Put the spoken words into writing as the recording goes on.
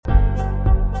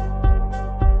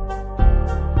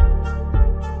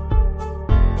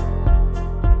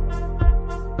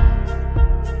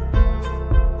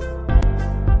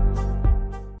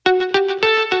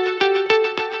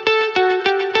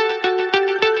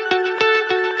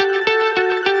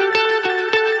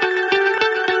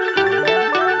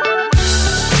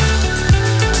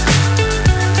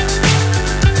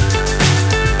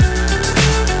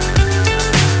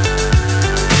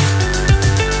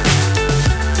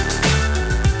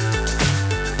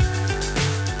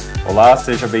Olá,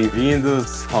 sejam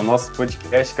bem-vindos ao nosso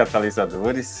podcast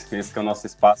Catalisadores. Esse que é o nosso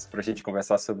espaço para a gente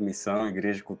conversar sobre missão,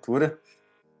 igreja e cultura.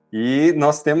 E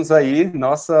nós temos aí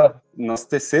nosso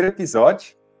terceiro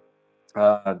episódio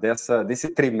desse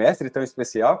trimestre tão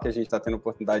especial que a gente está tendo a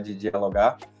oportunidade de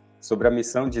dialogar sobre a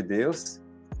missão de Deus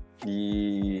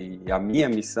e a minha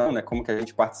missão, né? Como que a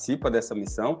gente participa dessa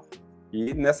missão.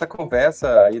 E nessa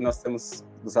conversa aí nós temos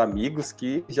os amigos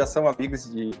que já são amigos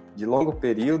de longo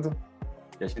período,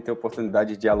 e a gente tem a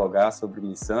oportunidade de dialogar sobre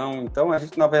missão. Então, a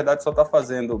gente, na verdade, só está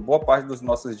fazendo boa parte dos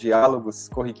nossos diálogos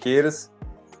corriqueiros,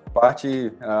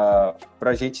 parte para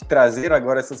a gente trazer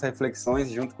agora essas reflexões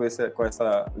junto com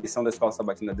essa lição da Escola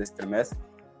Sabatina desse trimestre.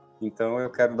 Então, eu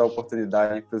quero dar a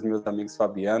oportunidade para os meus amigos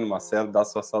Fabiano, Marcelo, dar a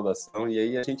sua saudação, e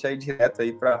aí a gente vai direto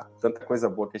aí para tanta coisa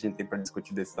boa que a gente tem para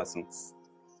discutir desses assuntos.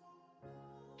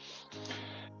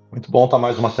 Muito bom estar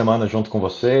mais uma semana junto com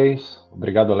vocês.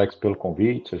 Obrigado, Alex, pelo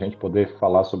convite, a gente poder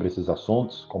falar sobre esses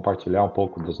assuntos, compartilhar um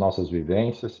pouco das nossas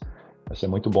vivências. Vai ser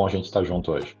muito bom a gente estar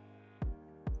junto hoje.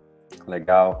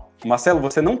 Legal. Marcelo,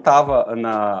 você não estava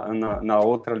na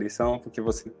outra lição porque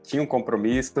você tinha um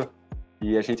compromisso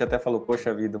e a gente até falou,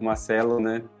 poxa vida, o Marcelo,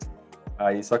 né?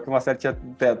 Aí, só que o Marcelo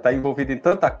tá envolvido em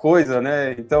tanta coisa,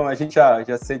 né? Então a gente já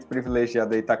se sente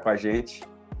privilegiado aí estar com a gente.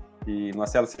 E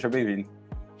Marcelo, seja bem-vindo.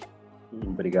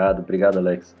 Obrigado,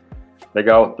 Alex.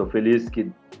 Legal, estou feliz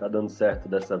que está dando certo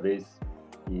dessa vez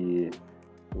e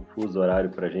o fuso horário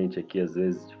para a gente aqui às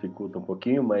vezes dificulta um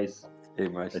pouquinho, mas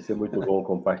vai ser muito bom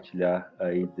compartilhar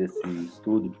aí desse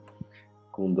estudo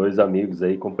com dois amigos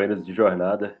aí, companheiros de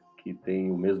jornada que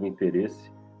têm o mesmo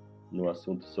interesse no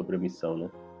assunto sobre a missão, né?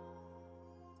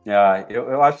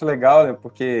 Eu acho legal, né,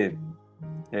 porque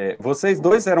vocês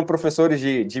dois eram professores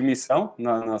de missão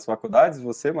nas faculdades,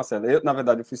 você, Marcelo. Eu, na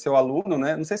verdade, eu fui seu aluno,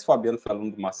 né? Não sei se o Fabiano foi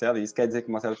aluno do Marcelo, e isso quer dizer que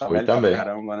o Marcelo tá velho pra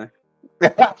caramba, né?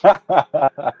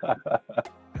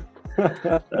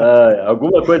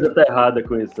 Alguma coisa tá errada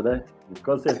com isso, né?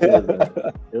 Com certeza.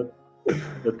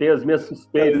 Eu tenho as minhas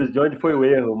suspeitas de onde foi o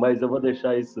erro, mas eu vou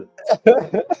deixar isso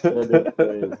pra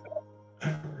depois.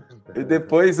 E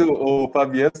depois o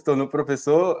Fabiano se tornou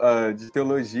professor de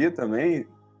teologia também,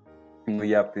 no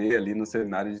IAP, ali no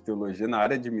seminário de teologia, na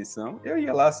área de missão. Eu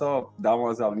ia lá só dar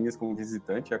umas aulinhas como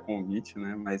visitante, a convite,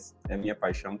 né? Mas é minha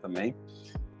paixão também.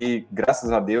 E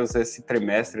graças a Deus esse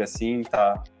trimestre assim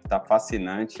tá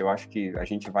fascinante. Eu acho que a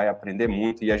gente vai aprender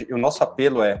muito e o nosso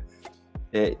apelo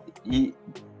e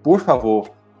por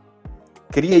favor,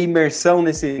 cria imersão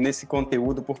nesse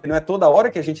conteúdo, porque não é toda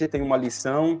hora que a gente tem uma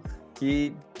lição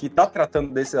que está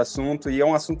tratando desse assunto, e é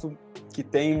um assunto que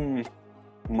tem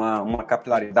uma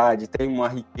capilaridade, tem uma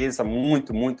riqueza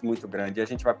muito, muito, muito grande, e a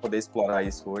gente vai poder explorar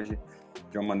isso hoje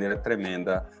de uma maneira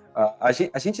tremenda. A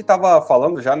gente estava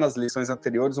falando já nas lições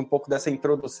anteriores um pouco dessa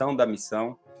introdução da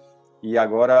missão, e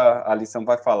agora a lição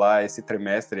vai falar esse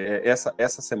trimestre,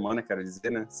 essa semana, quero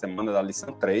dizer, né, semana da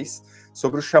lição 3,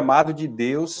 sobre o chamado de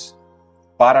Deus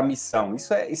para a missão.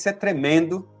 Isso é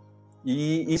tremendo,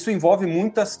 e isso envolve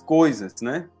muitas coisas,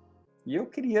 né? E eu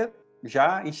queria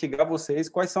já instigar vocês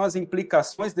quais são as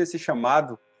implicações desse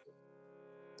chamado,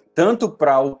 tanto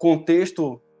para o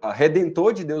contexto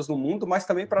redentor de Deus no mundo, mas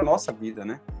também para a nossa vida,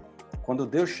 né? Quando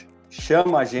Deus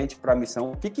chama a gente para a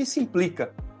missão, o que isso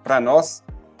implica para nós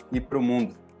e para o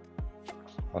mundo?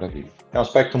 Maravilha. É um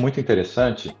aspecto muito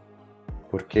interessante,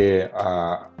 porque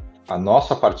a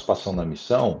nossa participação na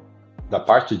missão, da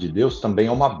parte de Deus, também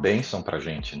é uma bênção para a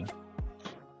gente, né?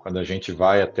 Quando a gente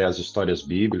vai até as histórias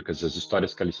bíblicas, as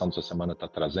histórias que a lição dessa semana está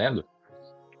trazendo,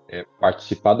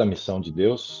 participar da missão de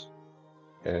Deus,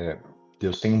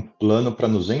 Deus tem um plano para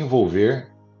nos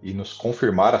envolver e nos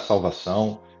confirmar a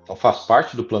salvação. Então faz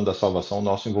parte do plano da salvação o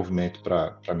nosso envolvimento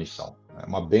para a missão. É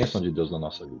uma bênção de Deus na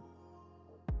nossa vida.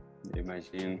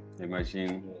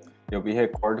 Imagino. Eu me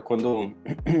recordo quando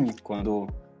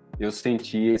eu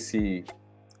senti esse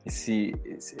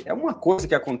é uma coisa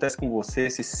que acontece com você,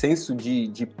 esse senso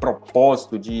de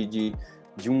propósito, de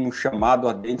um chamado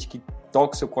ardente que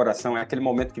toca o seu coração. É aquele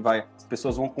momento que as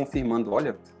pessoas vão confirmando,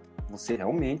 olha, você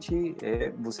realmente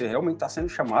está sendo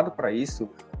chamado para isso,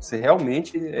 você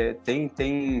realmente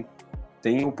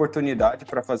tem oportunidade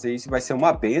para fazer isso, vai ser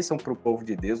uma bênção para o povo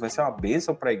de Deus, vai ser uma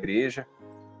bênção para a igreja.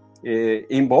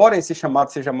 Embora esse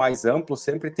chamado seja mais amplo,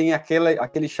 sempre tem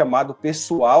aquele chamado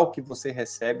pessoal que você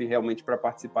recebe realmente para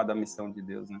participar da missão de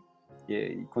Deus, né?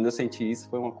 E quando eu senti isso,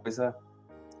 foi uma coisa,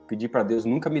 pedir para Deus,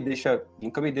 nunca me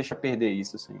deixa perder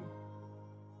isso, Senhor.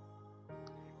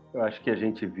 Eu acho que a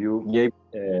gente viu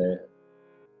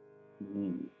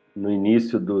no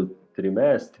início do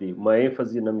trimestre uma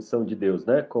ênfase na missão de Deus,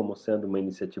 né? Como sendo uma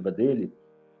iniciativa dele.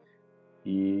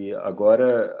 E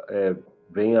agora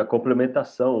vem a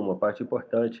complementação, uma parte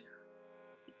importante,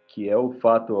 que é o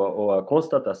fato, ou a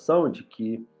constatação de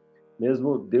que,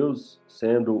 mesmo Deus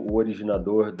sendo o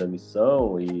originador da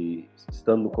missão e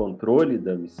estando no controle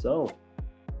da missão,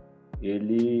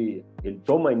 ele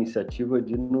toma a iniciativa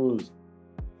de nos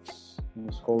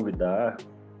convidar,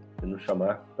 de nos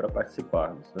chamar para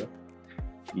participarmos, né?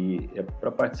 E é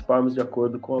para participarmos de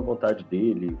acordo com a vontade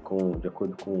dele, de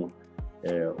acordo com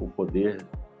o poder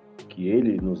que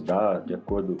ele nos dá,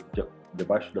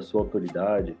 debaixo da sua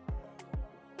autoridade,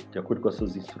 de acordo com as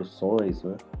suas instruções,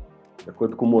 né? De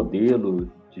acordo com o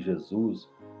modelo de Jesus.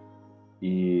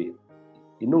 E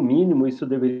no mínimo, isso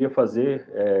deveria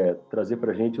trazer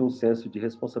para a gente um senso de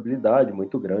responsabilidade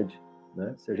muito grande,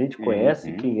 né? Se a gente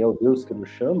conhece quem é o Deus que nos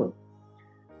chama,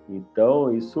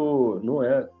 então isso não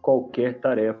é qualquer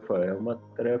tarefa, é uma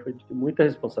tarefa de muita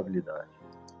responsabilidade.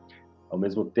 Ao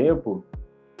mesmo tempo,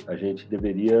 a gente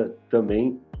deveria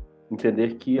também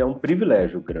entender que é um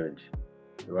privilégio grande.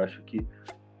 Eu acho que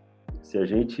se a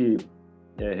gente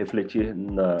refletir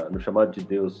no chamado de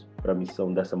Deus para a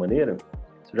missão dessa maneira,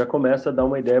 isso já começa a dar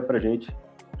uma ideia para a gente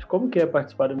de como que é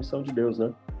participar da missão de Deus,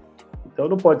 né? Então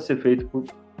não pode ser feito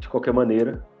de qualquer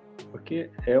maneira,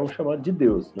 porque é um chamado de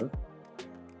Deus, né?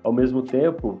 Ao mesmo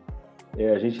tempo,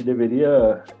 a gente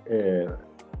deveria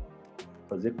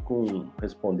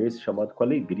responder esse chamado com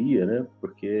alegria, né?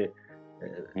 Porque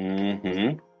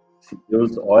se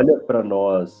Deus olha para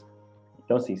nós...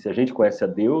 Então, assim, se a gente conhece a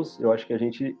Deus, eu acho que a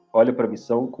gente olha para a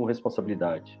missão com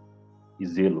responsabilidade e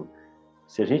zelo.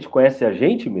 Se a gente conhece a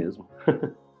gente mesmo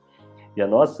e a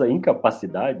nossa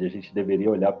incapacidade, a gente deveria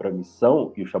olhar para a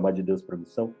missão e o chamado de Deus para a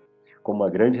missão como uma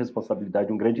grande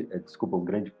responsabilidade, um grande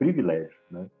privilégio,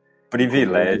 né?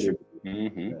 Privilégio.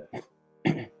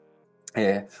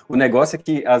 O negócio é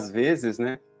que, às vezes,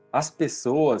 né, as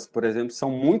pessoas, por exemplo, são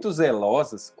muito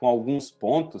zelosas com alguns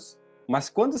pontos, mas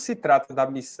quando se trata da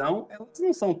missão, elas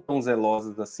não são tão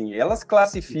zelosas assim. Elas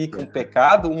classificam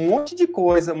pecado, um monte de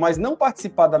coisa, mas não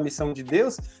participar da missão de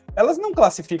Deus, elas não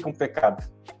classificam pecado.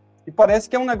 E parece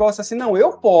que é um negócio assim, não,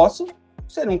 eu posso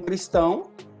ser um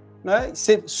cristão, né,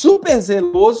 ser super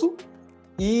zeloso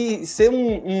e ser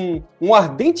um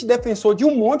ardente defensor de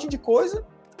um monte de coisa,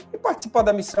 e participar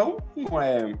da missão não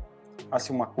é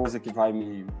assim, uma coisa que vai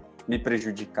me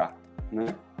prejudicar, né?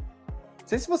 Não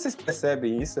sei se vocês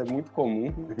percebem isso, é muito comum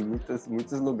em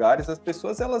muitos lugares. As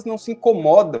pessoas elas não se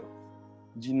incomodam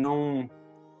de não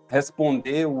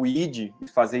responder o ID e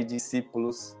fazer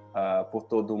discípulos por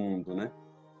todo o mundo, né?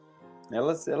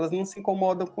 Elas não se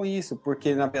incomodam com isso,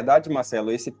 porque, na verdade,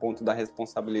 Marcelo, esse ponto da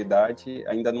responsabilidade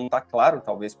ainda não está claro,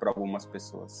 talvez, para algumas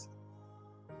pessoas.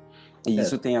 E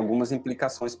isso tem algumas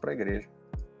implicações para a igreja.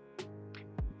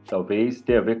 Talvez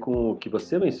tenha a ver com o que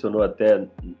você mencionou até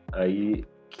aí,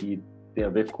 que tem a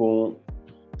ver com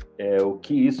o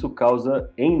que isso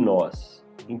causa em nós,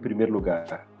 em primeiro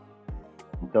lugar.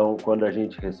 Então, quando a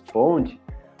gente responde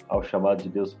ao chamado de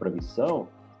Deus para a missão,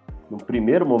 no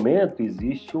primeiro momento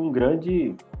existe um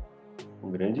grande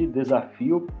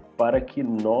desafio para que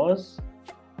nós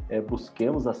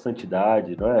busquemos a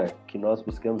santidade, não é? Que nós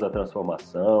busquemos a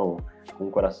transformação, com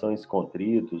corações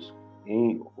contritos,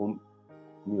 em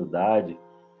humildade,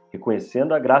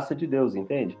 reconhecendo a graça de Deus,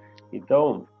 entende?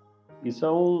 Então, isso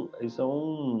é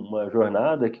uma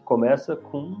jornada que começa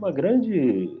com uma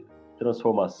grande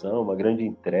transformação, uma grande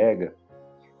entrega,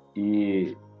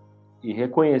 e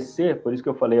reconhecer, por isso que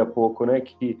eu falei há pouco, né,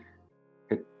 que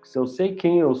se eu sei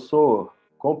quem eu sou,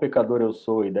 quão pecador eu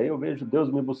sou, e daí eu vejo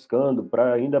Deus me buscando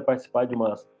para ainda participar de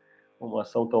uma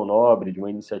ação tão nobre, de uma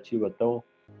iniciativa tão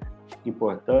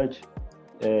importante,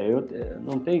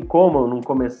 não tem como não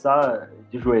começar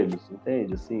de joelhos,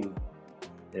 entende? Assim,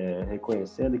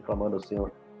 reconhecendo e clamando ao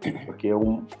Senhor, porque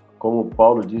como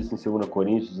Paulo disse em 2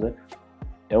 Coríntios, né,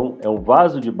 é um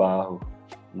vaso de barro,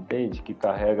 entende? Que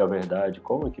carrega a verdade.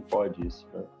 Como é que pode isso,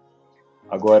 né?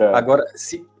 Agora,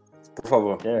 se, por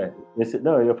favor.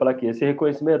 Eu ia falar que esse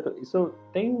reconhecimento, isso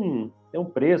tem um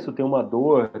preço, tem uma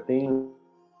dor,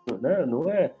 né, não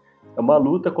é uma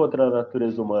luta contra a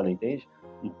natureza humana, entende?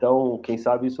 Então, quem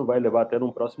sabe isso vai levar até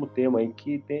num próximo tema aí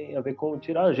que tem a ver com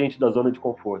tirar a gente da zona de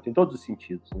conforto, em todos os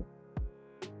sentidos, né?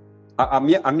 A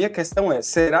minha questão é,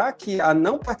 será que a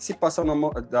não participação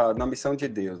na missão de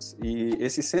Deus e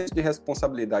esse senso de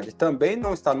responsabilidade também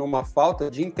não está numa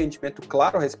falta de entendimento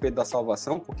claro a respeito da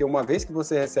salvação? Porque uma vez que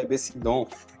você recebe esse dom,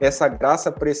 essa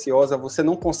graça preciosa, você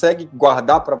não consegue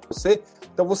guardar para você,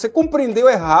 então você compreendeu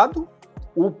errado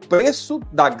o preço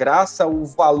da graça, o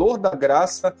valor da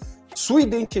graça, sua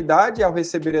identidade ao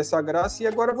receber essa graça, e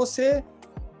agora você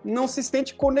não se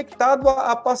sente conectado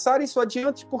a passar isso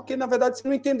adiante, porque, na verdade, você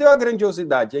não entendeu a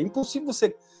grandiosidade. É impossível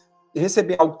você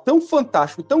receber algo tão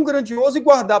fantástico, tão grandioso e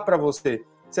guardar para você?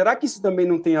 Será que isso também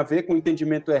não tem a ver com o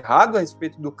entendimento errado a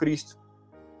respeito do Cristo,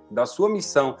 da sua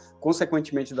missão,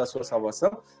 consequentemente da sua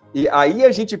salvação? E aí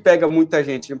a gente pega muita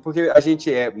gente, porque a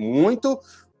gente é muito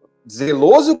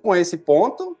zeloso com esse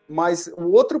ponto, mas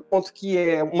o outro ponto que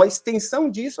é uma extensão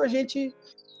disso, a gente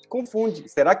confunde.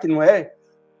 Será que não é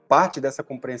parte dessa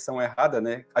compreensão errada,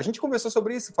 né? A gente conversou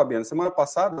sobre isso, Fabiano, semana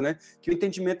passada, né? Que o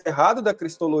entendimento errado da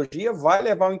cristologia vai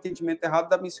levar ao entendimento errado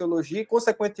da missiologia e,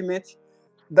 consequentemente,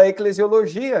 da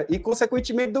eclesiologia e,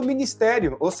 consequentemente, do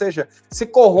ministério. Ou seja, se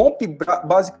corrompe,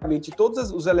 basicamente,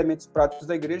 todos os elementos práticos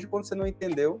da igreja quando você não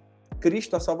entendeu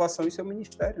Cristo, a salvação e seu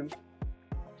ministério, né?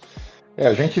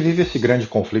 A gente vive esse grande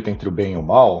conflito entre o bem e o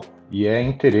mal, e é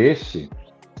interesse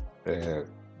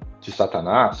de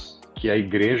Satanás que a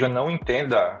igreja não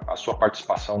entenda a sua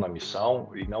participação na missão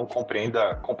e não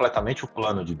compreenda completamente o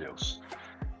plano de Deus.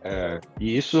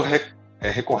 E isso é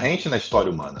recorrente na história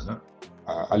humana, né?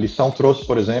 A lição trouxe,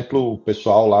 por exemplo, o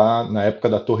pessoal lá na época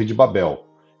da Torre de Babel.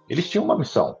 Eles tinham uma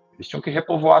missão, eles tinham que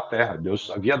repovoar a terra, Deus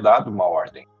havia dado uma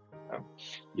ordem.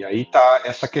 E aí está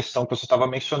essa questão que você estava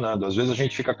mencionando. Às vezes a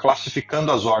gente fica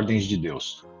classificando as ordens de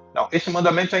Deus. Não, esse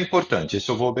mandamento é importante, esse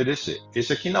eu vou obedecer.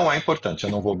 Esse aqui não é importante, eu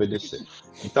não vou obedecer.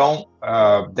 Então,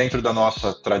 dentro da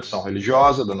nossa tradição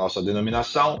religiosa, da nossa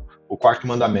denominação, o quarto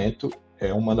mandamento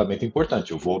é um mandamento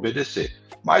importante, eu vou obedecer.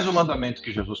 Mas o mandamento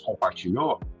que Jesus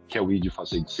compartilhou, que é o ir de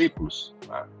fazer discípulos,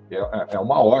 é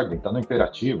uma ordem, está no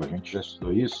imperativo, a gente já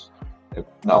estudou isso.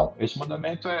 Não, esse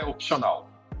mandamento é opcional.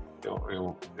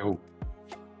 Eu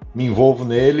me envolvo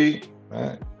nele,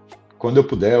 né, quando eu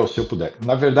puder ou se eu puder.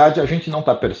 Na verdade, a gente não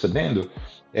está percebendo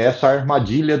essa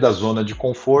armadilha da zona de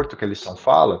conforto que a lição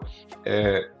fala,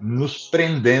 nos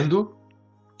prendendo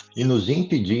e nos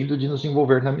impedindo de nos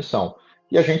envolver na missão.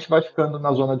 E a gente vai ficando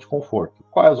na zona de conforto.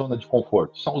 Qual é a zona de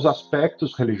conforto? São os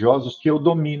aspectos religiosos que eu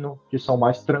domino, que são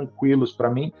mais tranquilos para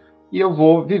mim, e eu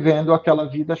vou vivendo aquela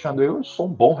vida achando, eu sou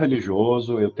um bom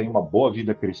religioso, eu tenho uma boa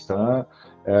vida cristã,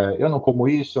 eu não como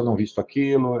isso, eu não visto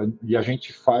aquilo, e a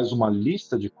gente faz uma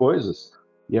lista de coisas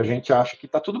e a gente acha que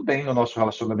está tudo bem no nosso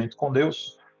relacionamento com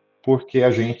Deus, porque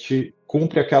a gente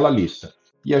cumpre aquela lista.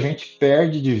 E a gente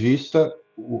perde de vista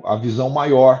a visão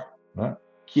maior, né?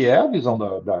 Que é a visão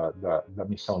da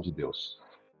missão de Deus.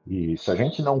 E se a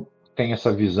gente não tem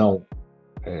essa visão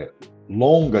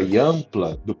longa e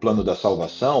ampla do plano da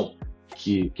salvação,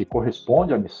 que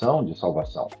corresponde à missão de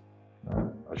salvação,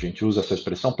 né? A gente usa essa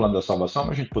expressão plano da salvação,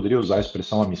 mas a gente poderia usar a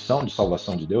expressão a missão de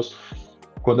salvação de Deus.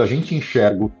 Quando a gente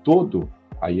enxerga o todo,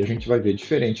 aí a gente vai ver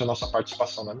diferente a nossa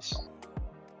participação na missão.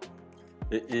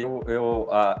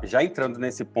 Já entrando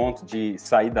nesse ponto de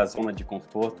sair da zona de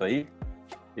conforto aí,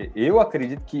 eu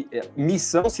acredito que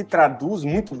missão se traduz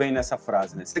muito bem nessa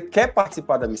frase, né? Você quer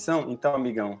participar da missão? Então,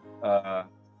 amigão,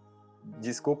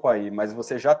 desculpa aí, mas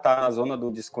você já está na zona do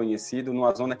desconhecido,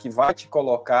 numa zona que vai te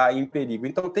colocar em perigo.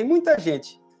 Então, tem muita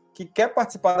gente que quer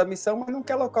participar da missão, mas não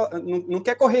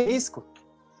quer correr risco,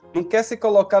 não quer se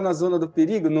colocar na zona do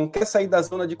perigo, não quer sair da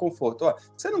zona de conforto.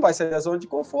 Você não vai sair da zona de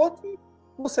conforto,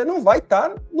 você não vai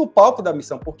estar no palco da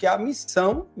missão, porque a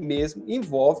missão mesmo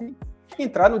envolve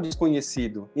entrar no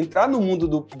desconhecido, entrar no mundo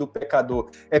do pecador.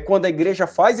 É quando a igreja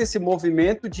faz esse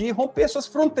movimento de romper suas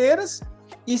fronteiras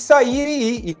e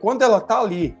sair e quando ela está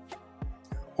ali,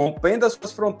 rompendo as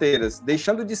suas fronteiras,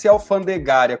 deixando de ser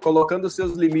alfandegária, colocando os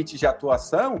seus limites de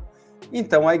atuação,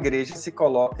 então a igreja se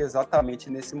coloca exatamente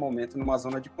nesse momento numa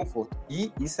zona de conforto.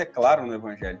 E isso é claro no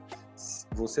Evangelho.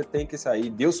 Você tem que sair.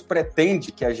 Deus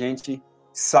pretende que a gente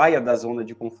saia da zona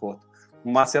de conforto.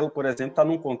 O Marcelo, por exemplo, está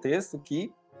num contexto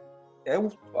que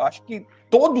eu acho que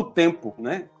todo o tempo,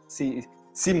 né,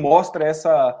 se mostra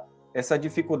essa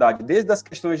dificuldade, desde as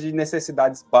questões de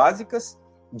necessidades básicas,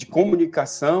 de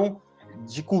comunicação,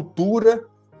 de cultura.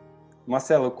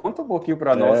 Marcelo, conta um pouquinho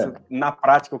para nós, na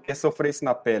prática, o que é sofrer isso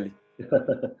na pele.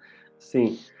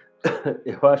 Sim,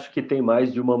 eu acho que tem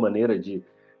mais de uma maneira de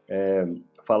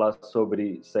falar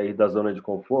sobre sair da zona de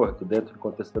conforto dentro do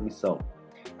contexto da missão.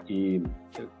 E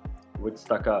eu vou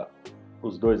destacar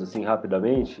os dois assim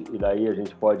rapidamente, e daí a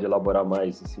gente pode elaborar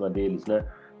mais em cima deles, né?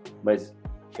 Mas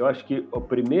eu acho que a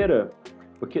primeira,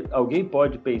 porque alguém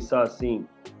pode pensar assim,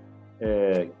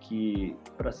 que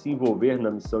para se envolver na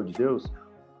missão de Deus,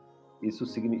 isso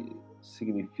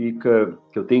significa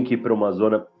que eu tenho que ir para uma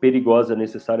zona perigosa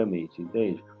necessariamente,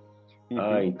 entende?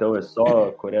 Uhum. Então é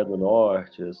só Coreia do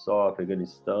Norte, é só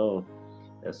Afeganistão,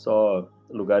 é só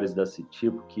lugares desse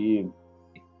tipo que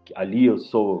ali eu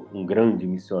sou um grande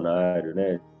missionário,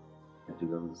 né?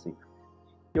 Digamos assim.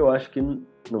 Eu acho que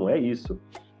não é isso.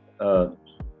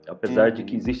 Apesar de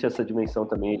que existe essa dimensão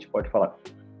também, a gente pode falar.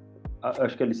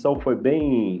 acho que a lição foi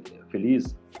bem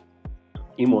feliz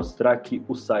em mostrar que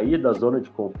o sair da zona de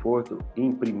conforto,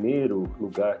 em primeiro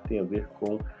lugar, tem a ver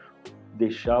com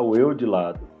deixar o eu de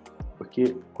lado.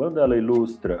 Porque quando ela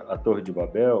ilustra a Torre de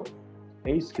Babel,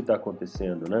 é isso que está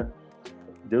acontecendo, né?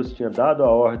 Deus tinha dado a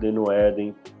ordem no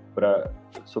Éden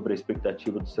sobre a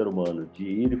expectativa do ser humano, de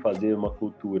ir e fazer uma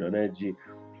cultura, né? De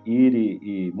ir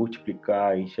e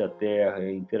multiplicar, encher a terra,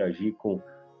 interagir com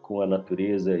a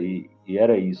natureza, e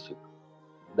era isso.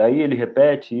 Daí ele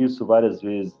repete isso várias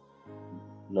vezes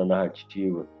na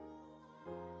narrativa,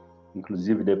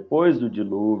 inclusive depois do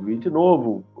dilúvio, e de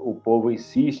novo o povo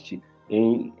insiste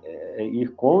em ir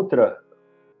contra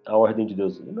a ordem de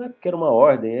Deus. Não é porque era uma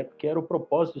ordem, é porque era o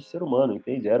propósito do ser humano,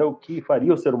 entende? Era o que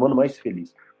faria o ser humano mais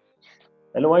feliz.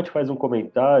 Ellen White faz um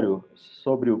comentário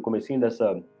sobre o comecinho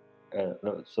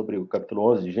sobre o capítulo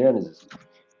 11 de Gênesis,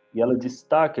 e ela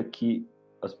destaca que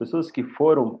as pessoas que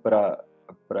foram para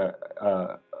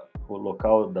o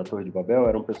local da Torre de Babel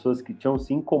eram pessoas que tinham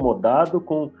se incomodado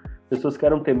com pessoas que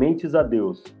eram tementes a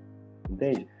Deus,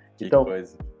 entende? Então,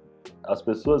 as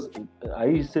pessoas,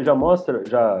 aí você já mostra,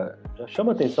 já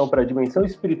chama atenção para a dimensão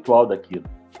espiritual daquilo.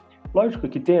 Lógico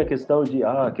que tem a questão de,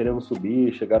 queremos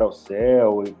subir, chegar ao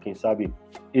céu, e quem sabe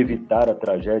evitar a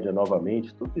tragédia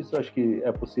novamente, tudo isso eu acho que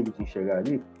é possível de enxergar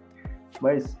ali,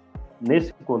 mas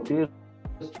nesse contexto,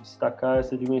 destacar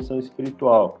essa dimensão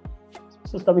espiritual. As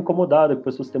pessoas estavam incomodadas com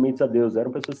pessoas tementes a Deus,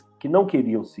 eram pessoas que não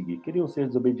queriam seguir, queriam ser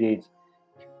desobedientes,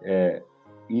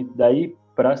 e daí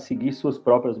para seguir suas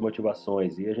próprias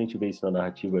motivações, e a gente vê isso na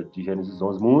narrativa de Gênesis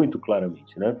 11 muito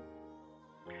claramente, né?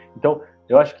 Então,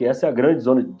 eu acho que essa é a grande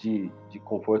zona de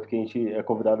conforto que a gente é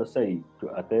convidado a sair,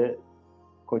 até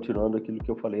continuando aquilo que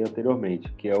eu falei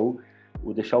anteriormente, que é o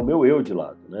deixar o meu eu de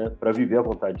lado, né, para viver a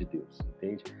vontade de Deus,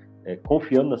 entende?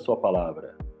 Confiando na sua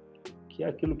palavra, que é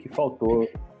aquilo que faltou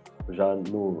já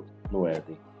no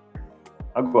Éden.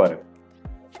 Agora,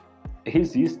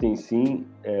 existem sim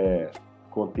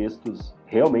contextos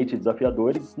realmente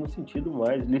desafiadores no sentido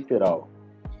mais literal.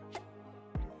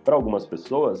 Para algumas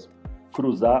pessoas,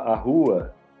 cruzar a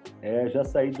rua já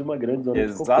sair de uma grande zona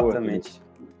de conforto. Exatamente.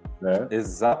 Né?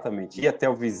 Exatamente. Ir até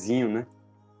o vizinho,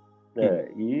 né?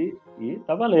 E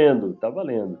tá valendo.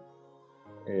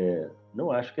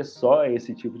 Não acho que é só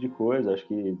esse tipo de coisa. Acho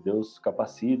que Deus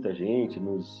capacita a gente,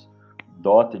 nos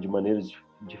dota de maneiras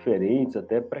diferentes,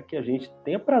 até para que a gente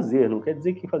tenha prazer. Não quer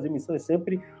dizer que fazer missão é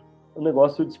sempre um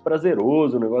negócio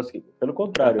desprazeroso, um negócio que, pelo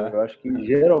contrário, eu acho que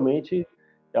geralmente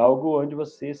é algo onde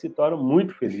você se torna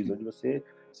muito feliz, onde você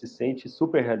se sente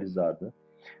super realizado, né?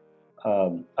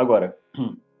 Agora,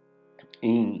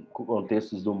 em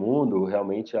contextos do mundo,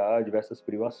 realmente há diversas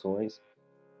privações,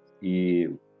 e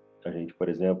a gente, por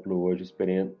exemplo, hoje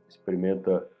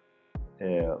experimenta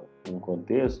um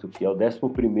contexto que é o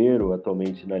 11º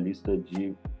atualmente na lista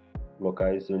de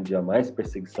locais onde há mais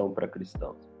perseguição para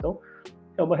cristãos. Então,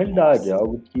 é uma realidade, é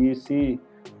algo que se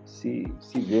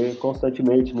vê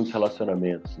constantemente nos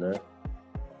relacionamentos, né?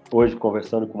 Hoje,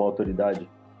 conversando com uma autoridade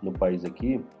no país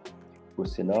aqui, por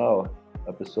sinal,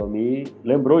 a pessoa me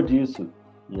lembrou disso,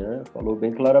 né? Falou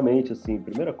bem claramente, assim,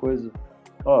 primeira coisa,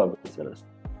 você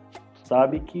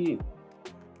sabe que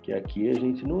aqui a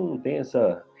gente não tem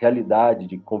essa realidade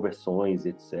de conversões,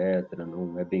 etc.,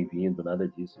 não é bem-vindo, nada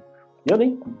disso. E eu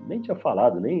nem tinha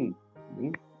falado, a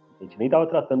gente nem estava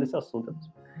tratando esse assunto.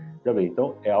 Já vê,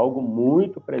 então é algo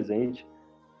muito presente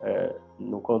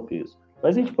no contexto.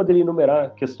 Mas a gente poderia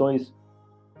enumerar questões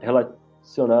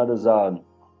relacionadas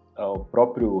ao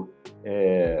próprio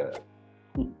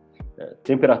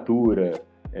temperatura,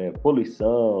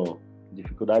 poluição,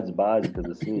 dificuldades básicas,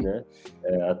 assim, né?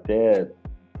 Até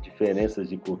diferenças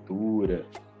de cultura,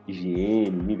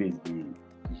 higiene, níveis de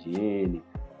higiene,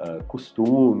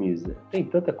 costumes. Tem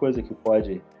tanta coisa que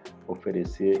pode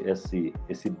oferecer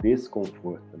esse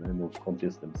desconforto, né, no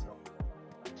contexto da missão.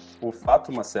 O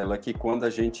fato, Marcelo, é que quando a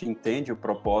gente entende o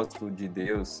propósito de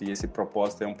Deus, e esse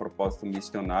propósito é um propósito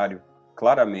missionário,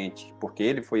 claramente, porque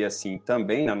ele foi assim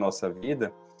também na nossa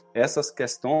vida, essas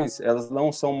questões, elas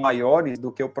não são maiores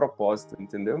do que o propósito,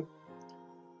 entendeu?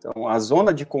 Então, a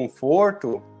zona de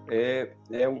conforto é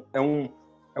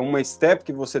uma step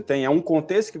que você tem, é um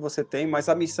contexto que você tem, mas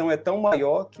a missão é tão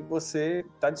maior que você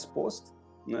está disposto,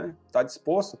 né? Está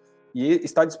disposto e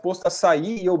está disposto a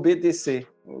sair e obedecer.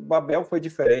 O Babel foi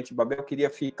diferente. O Babel queria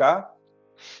ficar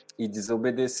e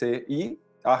desobedecer. E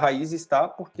a raiz está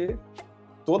porque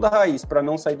toda raiz para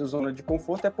não sair da zona de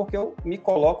conforto é porque eu me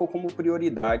coloco como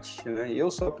prioridade, né?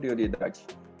 Eu sou a prioridade.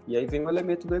 E aí vem o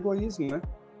elemento do egoísmo, né?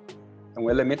 Então, o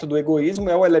elemento do egoísmo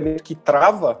é o elemento que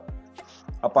trava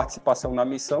a participação na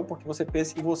missão, porque você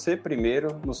pensa em você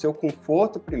primeiro, no seu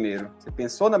conforto primeiro. Você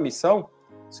pensou na missão,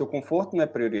 seu conforto não é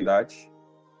prioridade.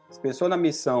 Você pensou na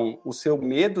missão, o seu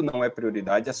medo não é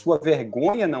prioridade, a sua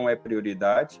vergonha não é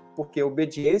prioridade, porque a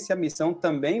obediência à missão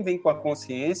também vem com a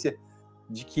consciência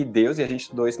de que Deus, e a gente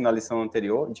estudou isso na lição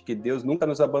anterior, de que Deus nunca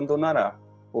nos abandonará,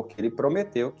 porque Ele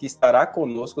prometeu que estará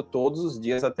conosco todos os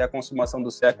dias até a consumação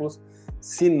dos séculos,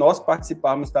 se nós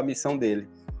participarmos da missão dEle.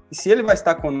 E se Ele vai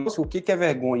estar conosco, o que é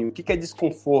vergonha, o que é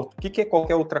desconforto, o que é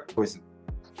qualquer outra coisa?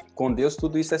 Com Deus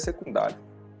tudo isso é secundário.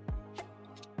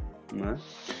 Não é?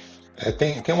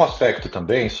 Tem um aspecto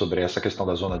também sobre essa questão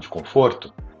da zona de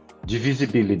conforto, de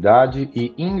visibilidade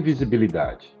e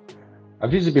invisibilidade. A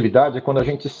visibilidade é quando a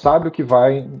gente sabe o que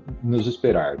vai nos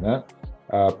esperar, né?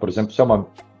 Por exemplo, se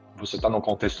você está num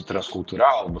contexto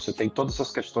transcultural, você tem todas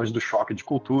essas questões do choque de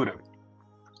cultura,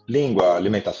 língua,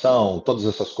 alimentação, todas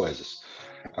essas coisas,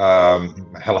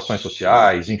 relações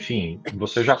sociais, enfim,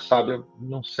 você já sabe, eu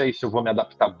não sei se eu vou me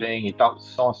adaptar bem e tal,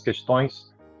 são as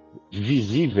questões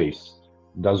visíveis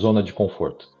da zona de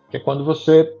conforto, que é quando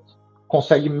você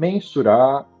consegue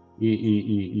mensurar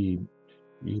e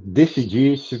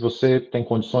decidir se você tem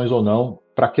condições ou não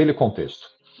para aquele contexto.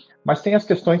 Mas tem as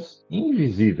questões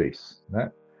invisíveis, né?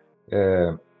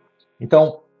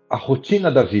 Então, a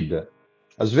rotina da vida.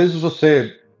 Às vezes vamos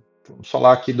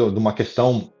falar aqui de uma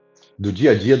questão do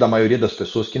dia a dia da maioria das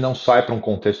pessoas que não sai para um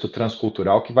contexto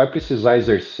transcultural, que vai precisar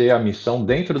exercer a missão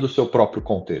dentro do seu próprio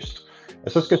contexto.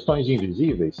 Essas questões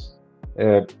invisíveis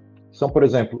são, por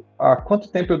exemplo, quanto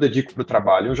tempo eu dedico para o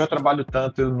trabalho? Eu já trabalho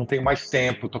tanto, eu não tenho mais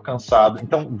tempo, estou cansado.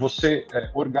 Então, você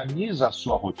organiza a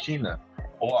sua rotina,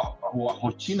 ou a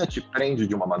rotina te prende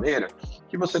de uma maneira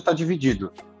que você está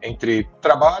dividido entre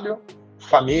trabalho,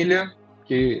 família,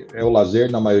 que é o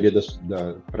lazer na maioria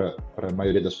para a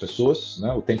maioria das pessoas,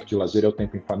 né? O tempo de lazer é o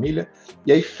tempo em família,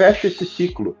 e aí fecha esse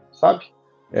ciclo, sabe?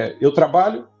 Eu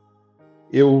trabalho,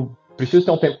 eu preciso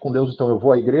ter um tempo com Deus, então eu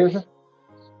vou à igreja,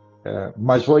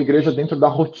 mas vou à igreja dentro da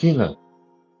rotina.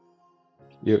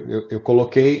 Eu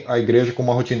coloquei a igreja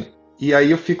como uma rotina. E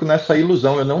aí eu fico nessa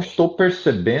ilusão, eu não estou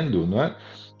percebendo, né,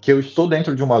 que eu estou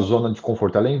dentro de uma zona de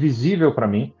conforto. Ela é invisível para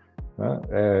mim, né?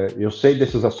 Eu sei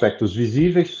desses aspectos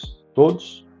visíveis,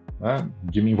 todos, né,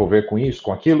 de me envolver com isso,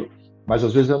 com aquilo, mas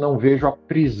às vezes eu não vejo a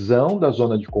prisão da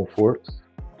zona de conforto,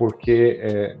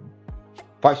 porque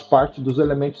faz parte dos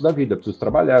elementos da vida. Eu preciso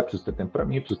trabalhar, preciso ter tempo para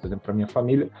mim, preciso ter tempo para minha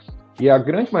família. E a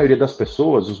grande maioria das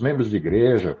pessoas, os membros de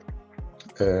igreja,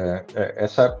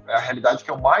 essa é a realidade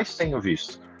que eu mais tenho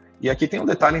visto. E aqui tem um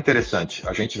detalhe interessante.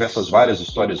 A gente vê essas várias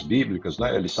histórias bíblicas,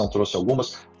 né? A lição trouxe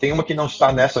algumas. Tem uma que não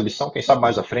está nessa lição, quem sabe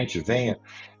mais à frente venha.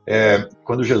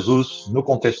 Quando Jesus, no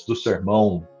contexto do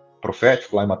sermão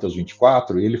profético, lá em Mateus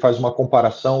 24, ele faz uma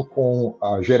comparação com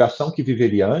a geração que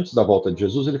viveria antes da volta de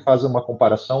Jesus, ele faz uma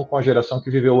comparação com a geração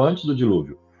que viveu antes do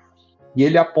dilúvio. E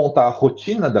ele aponta a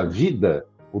rotina da vida,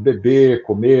 o beber,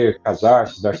 comer,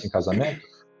 casar-se, dar-se em casamento,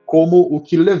 como o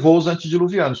que levou os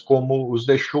antediluvianos, como os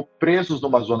deixou presos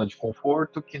numa zona de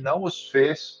conforto que não os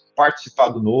fez participar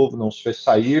do novo, não os fez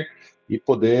sair e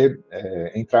poder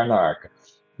entrar na arca.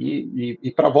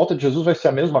 E para a volta de Jesus vai ser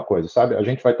a mesma coisa, sabe? A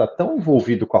gente vai estar tão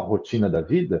envolvido com a rotina da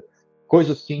vida,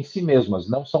 coisas que em si mesmas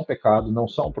não são pecado, não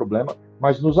são um problema,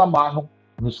 mas nos amarram,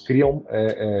 nos criam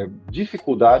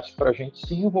dificuldades para a gente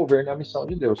se envolver na missão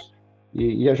de Deus.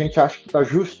 E a gente acha que está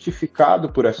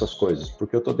justificado por essas coisas,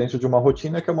 porque eu estou dentro de uma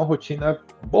rotina que é uma rotina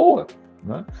boa,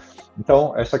 né?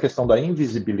 Então, essa questão da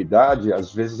invisibilidade,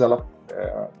 às vezes, ela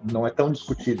não é tão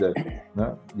discutida,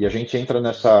 né? E a gente entra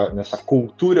nessa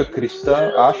cultura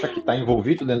cristã, acha que está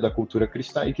envolvido dentro da cultura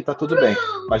cristã e que está tudo bem,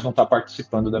 mas não está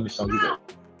participando da missão de Deus.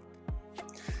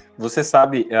 Você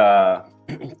sabe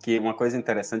que uma coisa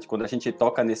interessante, quando a gente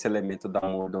toca nesse elemento da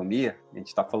mordomia, a gente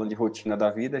está falando de rotina da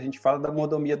vida, a gente fala da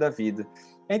mordomia da vida.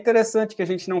 É interessante que a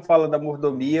gente não fala da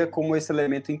mordomia como esse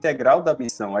elemento integral da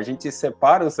missão. A gente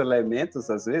separa os elementos,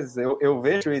 às vezes, eu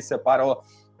vejo e separo,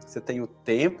 você tem o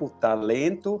tempo, o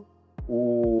talento,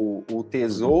 o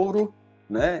tesouro,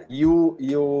 né? E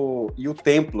o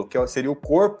templo, que seria o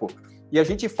corpo. E a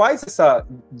gente faz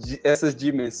essas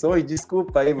dimensões,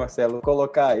 desculpa aí, Marcelo,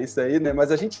 colocar isso aí, né?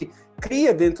 Mas a gente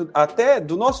cria dentro até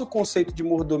do nosso conceito de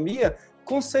mordomia,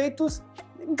 conceitos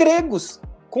gregos,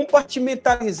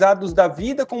 compartimentalizados da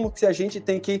vida, como se a gente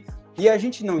tem que... E a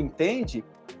gente não entende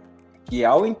que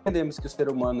ao entendermos que o ser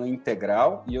humano é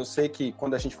integral, e eu sei que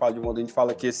quando a gente fala de mordomia, a gente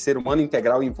fala que esse ser humano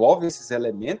integral envolve esses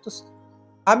elementos,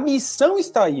 a missão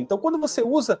está aí. Então, quando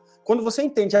você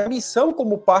entende a missão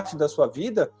como parte da sua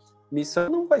vida, missão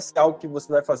não vai ser algo que você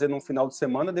vai fazer num final de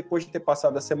semana, depois de ter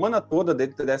passado a semana toda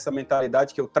dentro dessa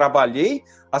mentalidade que eu trabalhei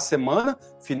a semana,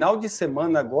 final de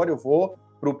semana agora eu vou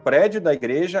para o prédio da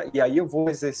igreja, e aí eu vou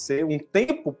exercer um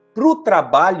tempo para o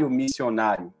trabalho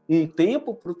missionário. Um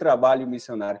tempo para o trabalho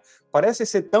missionário. Parece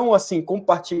ser tão assim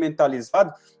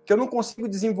compartimentalizado que eu não consigo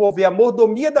desenvolver a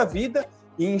mordomia da vida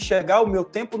e enxergar o meu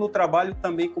tempo no trabalho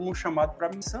também como um chamado para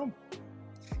a missão.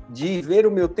 De ver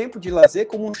o meu tempo de lazer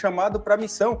como um chamado para a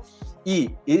missão. E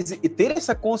ter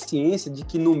essa consciência de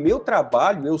que no meu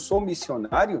trabalho eu sou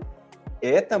missionário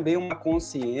é também uma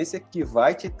consciência que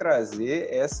vai te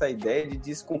trazer essa ideia de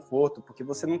desconforto, porque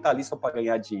você não está ali só para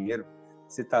ganhar dinheiro,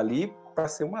 você está ali para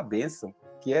ser uma bênção,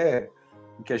 que é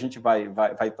o que a gente vai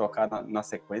tocar na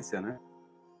sequência, né?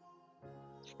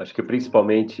 Acho que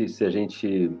principalmente se a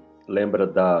gente lembra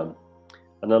da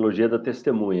analogia da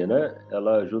testemunha, né?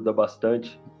 Ela ajuda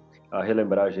bastante a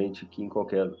relembrar a gente que em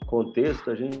qualquer contexto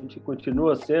a gente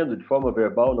continua sendo, de forma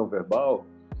verbal, não verbal,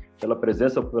 pela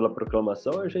presença ou pela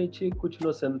proclamação, a gente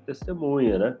continua sendo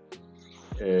testemunha, né?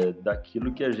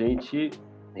 Daquilo que a gente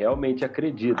realmente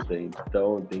acredita.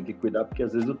 Então, tem que cuidar, porque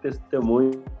às vezes o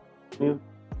testemunho,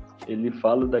 ele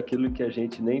fala daquilo que a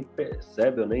gente nem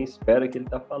percebe ou nem espera que ele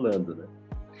está falando, né?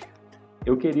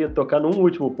 Eu queria tocar num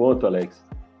último ponto, Alex,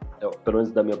 pelo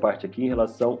menos da minha parte aqui, em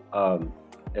relação a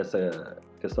essa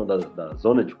questão da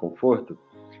zona de conforto,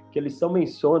 que a lição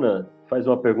menciona, faz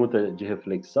uma pergunta de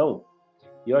reflexão,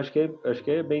 e eu acho que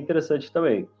é bem interessante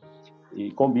também. E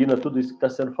combina tudo isso que está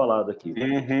sendo falado aqui.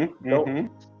 Então,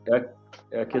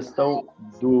 é a questão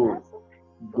do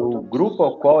grupo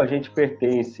ao qual a gente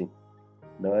pertence,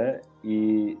 não é?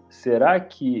 E será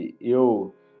que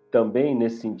eu também,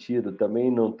 nesse sentido, também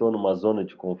não estou numa zona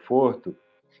de conforto?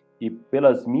 E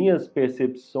pelas minhas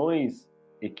percepções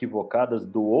equivocadas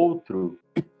do outro,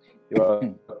 eu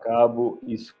acabo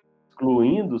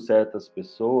excluindo certas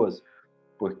pessoas,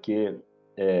 porque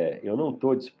eu não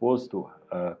estou disposto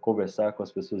a conversar com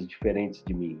as pessoas diferentes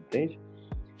de mim, entende?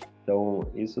 Então,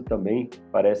 isso também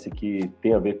parece que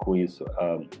tem a ver com isso.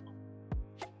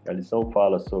 A lição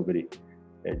fala sobre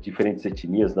diferentes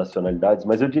etnias, nacionalidades,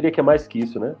 mas eu diria que é mais que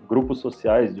isso, né? Grupos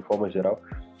sociais, de forma geral,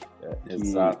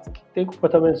 que têm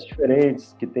comportamentos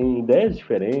diferentes, que têm ideias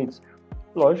diferentes.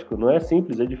 Lógico, não é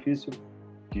simples, é difícil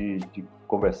de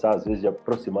conversar, às vezes, de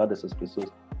aproximar dessas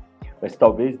pessoas. Mas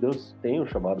talvez Deus tenha um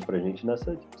chamado para a gente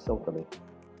nessa direção também.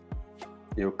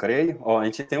 Eu creio. A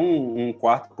gente tem um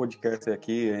quarto podcast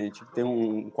aqui, a gente tem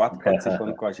um quarto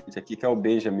participando com a gente aqui, que é o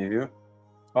Benjamin, viu?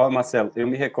 Marcelo, eu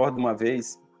me recordo uma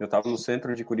vez, eu estava no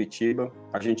centro de Curitiba,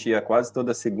 a gente ia quase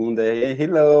toda segunda,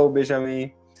 hello,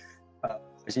 Benjamin! A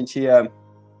gente ia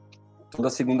toda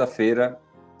segunda-feira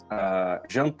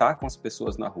jantar com as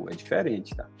pessoas na rua, é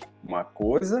diferente, tá? Uma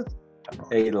coisa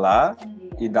é ir lá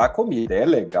e dar comida, é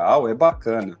legal, é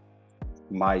bacana,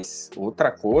 mas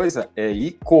outra coisa é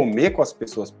ir comer com as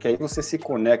pessoas, porque aí você se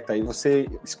conecta, aí você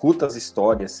escuta as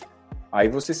histórias, aí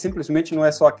você simplesmente não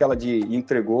é só aquela de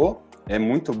entregou, é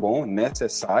muito bom,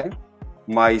 necessário,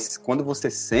 mas quando você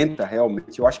senta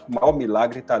realmente, eu acho que o maior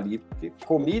milagre está ali, porque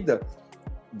comida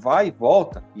vai e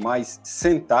volta, mas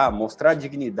sentar, mostrar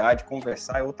dignidade,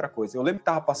 conversar é outra coisa. Eu lembro que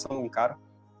estava passando um cara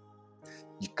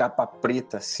de capa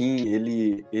preta, assim,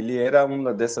 ele era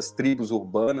uma dessas tribos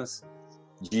urbanas,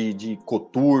 de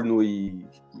coturno e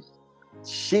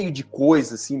cheio de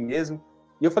coisa, assim mesmo.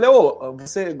 E eu falei,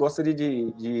 você gostaria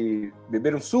de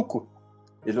beber um suco?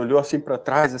 Ele olhou assim para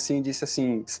trás, assim, e disse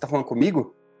assim, você está falando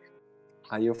comigo?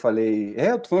 Aí eu falei,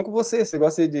 eu tô falando com você, você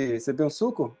gosta de beber um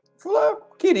suco? Ele falou,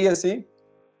 queria, sim.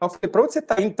 Aí eu falei, pra onde você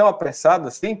tá indo tão apressado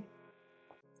assim?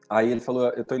 Aí ele falou,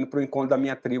 eu tô indo pro encontro da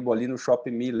minha tribo ali no Shopping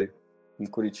Miller, em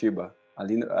Curitiba.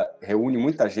 Ali reúne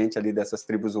muita gente ali dessas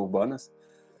tribos urbanas.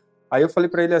 Aí eu falei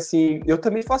para ele assim, eu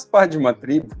também faço parte de uma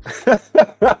tribo.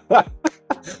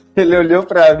 Ele olhou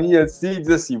para mim assim e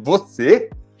disse assim, você?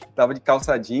 Tava de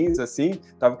calça jeans assim,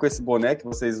 tava com esse boné que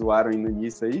vocês zoaram no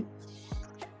início aí,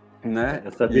 né?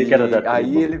 Eu sabia que era da tribo.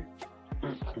 Aí ele...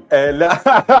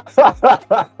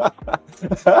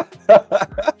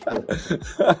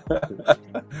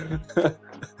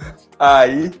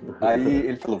 Aí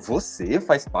ele falou, você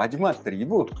faz parte de uma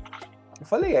tribo? Eu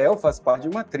falei, eu faço parte de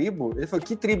uma tribo. Ele falou,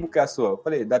 que tribo que é a sua? Eu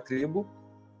falei, da tribo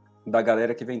da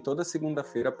galera que vem toda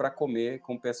segunda-feira para comer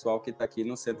com o pessoal que está aqui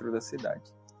no centro da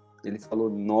cidade. Ele falou,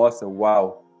 nossa,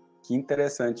 uau, que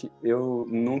interessante. Eu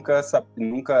nunca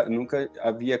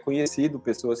havia conhecido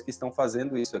pessoas que estão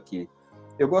fazendo isso aqui.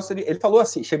 Ele falou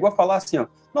assim, chegou a falar assim,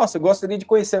 nossa, eu gostaria de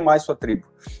conhecer mais sua tribo.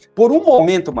 Por um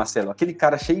momento, Marcelo, aquele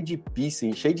cara cheio de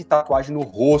piercing, cheio de tatuagem no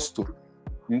rosto,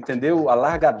 entendeu?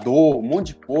 Alargador, um monte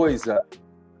de coisa.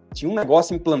 Tinha um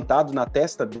negócio implantado na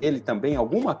testa dele também,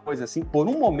 alguma coisa assim. Por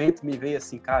um momento me veio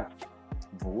assim, cara,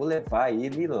 vou levar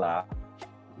ele lá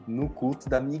no culto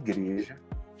da minha igreja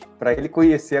para ele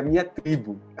conhecer a minha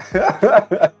tribo.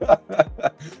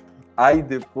 Aí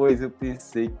depois eu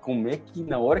pensei, como é que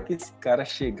na hora que esse cara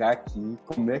chegar aqui,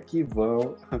 como é que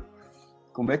vão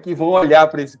olhar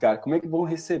para esse cara, como é que vão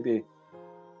receber?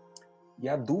 E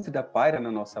a dúvida paira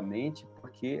na nossa mente,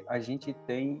 porque a gente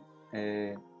tem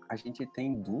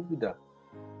dúvida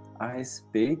a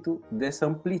respeito dessa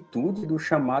amplitude do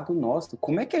chamado nosso.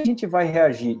 Como é que a gente vai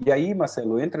reagir? E aí,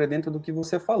 Marcelo, entra dentro do que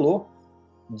você falou,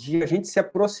 de a gente se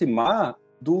aproximar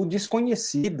do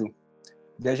desconhecido,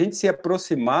 de a gente se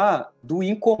aproximar do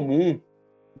incomum,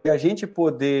 de a gente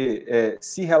poder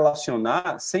se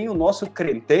relacionar sem o nosso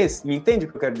crentez, me entende o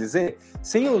que eu quero dizer?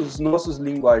 Sem os nossos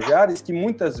linguajares que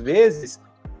muitas vezes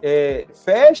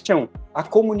fecham a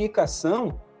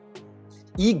comunicação.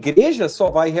 E igreja só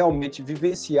vai realmente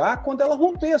vivenciar quando ela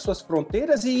romper as suas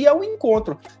fronteiras e ir ao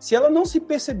encontro. Se ela não se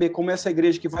perceber como essa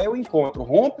igreja que vai ao encontro,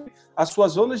 rompe as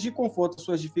suas zonas de conforto, as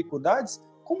suas dificuldades,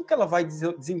 como que ela vai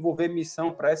desenvolver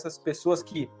missão para essas pessoas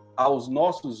que, aos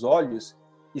nossos olhos,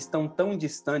 estão tão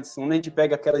distantes? Quando a gente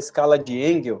pega aquela escala de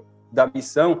Engel da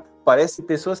missão, parece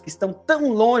pessoas que estão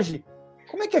tão longe.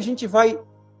 Como é que a gente vai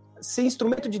ser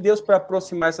instrumento de Deus para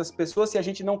aproximar essas pessoas se a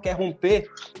gente não quer romper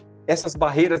essas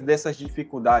barreiras, dessas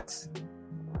dificuldades?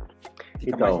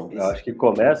 Então, eu acho que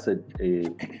começa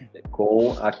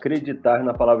com acreditar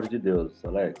na palavra de Deus,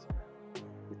 Alex.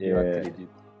 Eu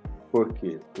acredito. Por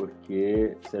quê?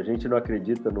 Porque se a gente não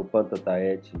acredita no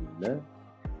Pantataete, né,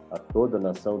 a toda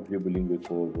nação, tribo, língua e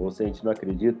povo, ou se a gente não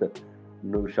acredita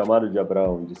no chamado de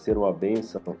Abraão de ser uma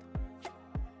bênção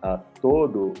a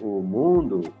todo o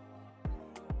mundo,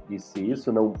 e se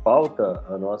isso não pauta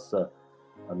a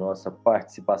nossa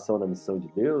participação na missão de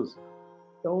Deus,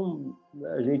 então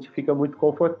a gente fica muito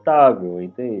confortável,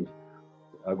 entende?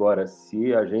 Agora,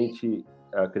 se a gente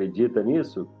acredita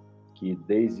nisso, que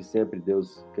desde sempre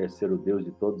Deus quer ser o Deus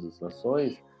de todas as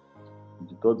nações,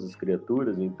 de todas as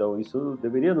criaturas, então isso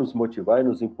deveria nos motivar e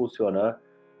nos impulsionar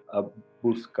a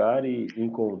buscar e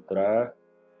encontrar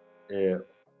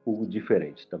o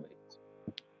diferente também.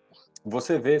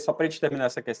 Você vê, só para a gente terminar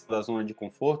essa questão da zona de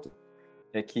conforto,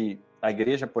 é que a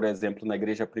igreja, por exemplo, na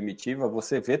igreja primitiva,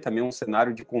 você vê também um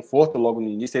cenário de conforto logo no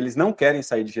início. Eles não querem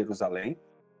sair de Jerusalém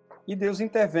e Deus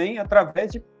intervém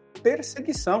através de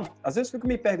perseguição. Às vezes eu fico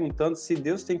me perguntando se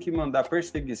Deus tem que mandar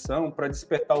perseguição para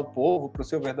despertar o povo para o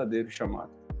seu verdadeiro chamado.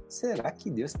 Será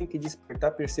que Deus tem que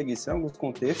despertar perseguição em alguns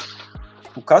contextos?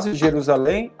 No caso de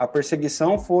Jerusalém, a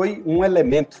perseguição foi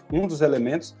um dos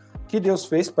elementos que Deus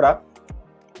fez para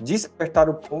despertar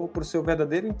o povo para o seu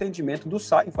verdadeiro entendimento do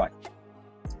sai e vai.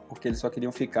 Porque eles só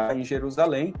queriam ficar em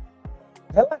Jerusalém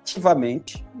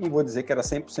relativamente, não vou dizer que era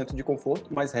 100% de conforto,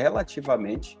 mas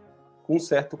relativamente com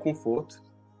certo conforto,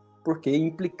 porque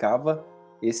implicava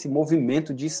esse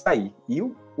movimento de sair. E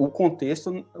o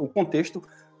contexto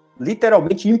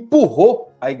literalmente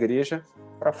empurrou a igreja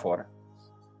para fora.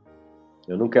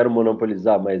 Eu não quero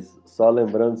monopolizar, mas só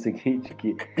lembrando o seguinte,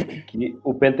 que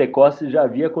o Pentecostes já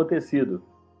havia acontecido.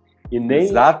 E nem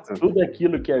Exato. Tudo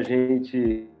aquilo que a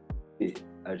gente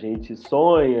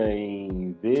sonha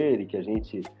em ver e que a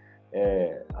gente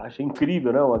acha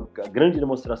incrível, né? Uma grande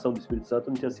demonstração do Espírito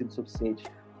Santo não tinha sido suficiente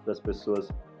para as pessoas,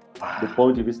 do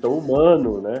ponto de vista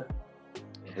humano, né,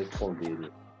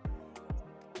 responderem.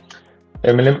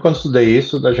 Eu me lembro quando estudei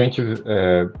isso, da gente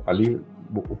ali,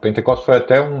 o Pentecostes foi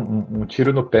até um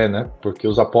tiro no pé, né? Porque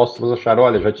os apóstolos acharam,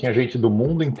 olha, já tinha gente do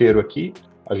mundo inteiro aqui,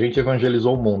 a gente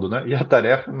evangelizou o mundo, né? E a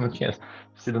tarefa não tinha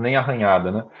sido nem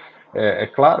arranhada, né? É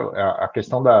claro, a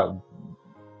questão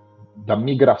da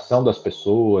migração das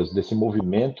pessoas, desse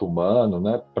movimento humano,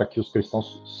 né? Para que os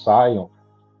cristãos saiam,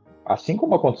 assim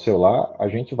como aconteceu lá, a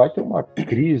gente vai ter uma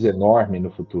crise enorme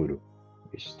no futuro.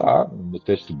 Isso está no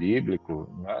texto bíblico,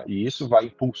 né? E isso vai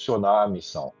impulsionar a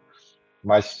missão.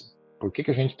 Mas por que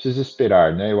a gente precisa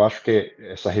esperar, né? Eu acho que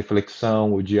essa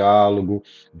reflexão, o diálogo,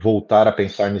 voltar a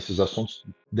pensar nesses assuntos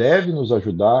deve nos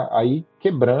ajudar a ir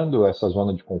quebrando essa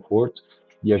zona de conforto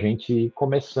e a gente ir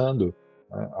começando,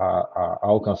 né, a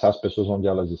alcançar as pessoas onde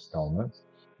elas estão, né?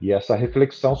 E essa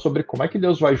reflexão sobre como é que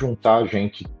Deus vai juntar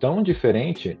gente tão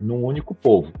diferente num único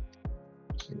povo.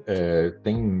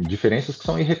 Tem diferenças que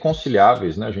são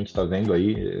irreconciliáveis, né? A gente está vendo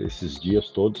aí esses dias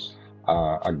todos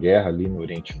a guerra ali no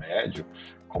Oriente Médio.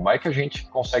 Como é que a gente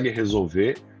consegue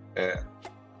resolver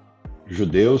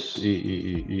judeus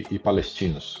e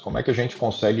palestinos? Como é que a gente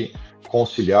consegue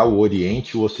conciliar o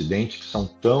Oriente e o Ocidente, que são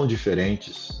tão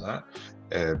diferentes, né?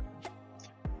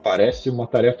 Parece uma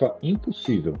tarefa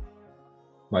impossível,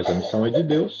 mas a missão é de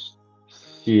Deus.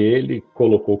 Se Ele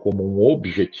colocou como um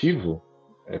objetivo,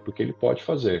 é porque Ele pode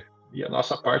fazer. E a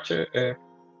nossa parte é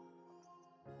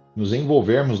nos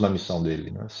envolvermos na missão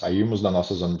dele, né? Sairmos da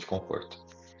nossa zona de conforto.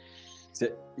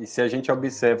 E se a gente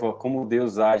observa como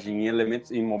Deus age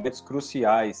em momentos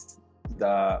cruciais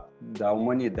da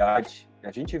humanidade,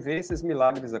 a gente vê esses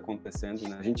milagres acontecendo,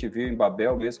 né? A gente viu em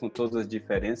Babel, mesmo com todas as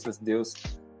diferenças, Deus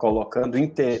colocando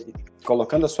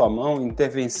a sua mão,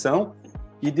 intervenção,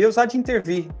 e Deus há de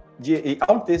intervir. E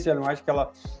há um texto de Ellen White que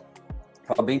ela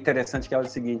fala bem interessante, que ela é o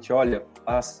seguinte: olha,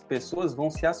 as pessoas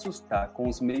vão se assustar com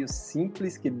os meios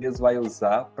simples que Deus vai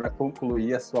usar para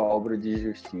concluir a sua obra de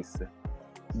justiça.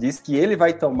 Diz que ele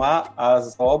vai tomar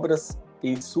as obras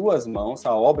em suas mãos,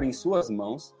 a obra em suas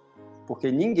mãos, porque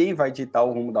ninguém vai ditar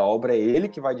o rumo da obra, é ele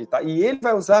que vai ditar, e ele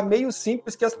vai usar meios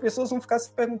simples que as pessoas vão ficar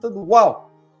se perguntando: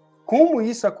 uau, como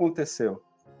isso aconteceu?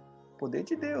 Poder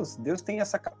de Deus, Deus tem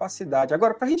essa capacidade.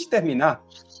 Agora, para a gente terminar,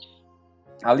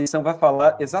 a lição vai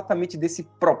falar exatamente desse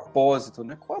propósito,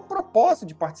 né? Qual é o propósito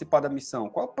de participar da missão?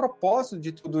 Qual é o propósito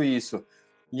de tudo isso?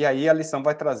 E aí a lição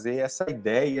vai trazer essa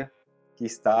ideia que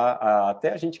está...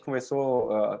 Até a gente conversou,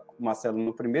 Marcelo,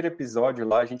 no primeiro episódio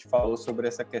lá, a gente falou sobre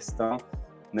essa questão,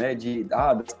 né,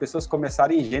 das pessoas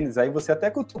começarem em Gênesis. Aí você até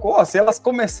cutucou, se elas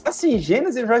começassem em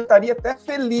Gênesis, eu já estaria até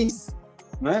feliz,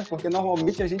 né? Porque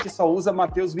normalmente a gente só usa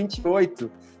Mateus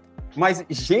 28. Mas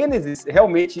Gênesis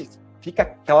realmente... fica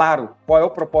claro qual é o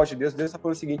propósito de Deus. Deus está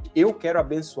falando o seguinte: eu quero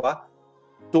abençoar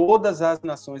todas as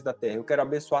nações da terra, eu quero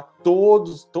abençoar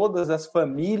todas as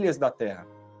famílias da terra.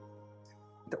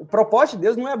 Então, o propósito de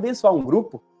Deus não é abençoar um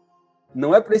grupo,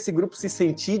 não é para esse grupo se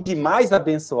sentir demais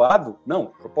abençoado, não. O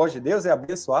propósito de Deus é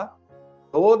abençoar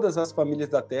todas as famílias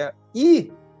da terra.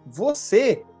 E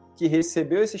você que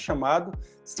recebeu esse chamado,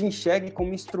 se enxergue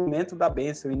como instrumento da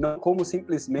bênção e não como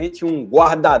simplesmente um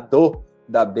guardador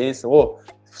da bênção.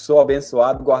 Sou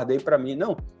abençoado, guardei para mim.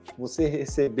 Não, você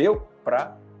recebeu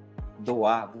para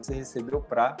doar, você recebeu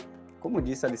para, como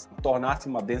disse Alice, tornar-se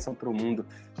uma bênção para o mundo.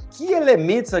 Que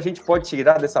elementos a gente pode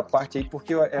tirar dessa parte aí?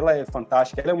 Porque ela é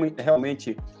fantástica, ela é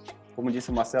realmente, como disse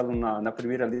o Marcelo na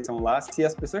primeira lição lá, se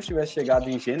as pessoas tivessem chegado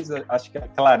em Gênesis, acho que a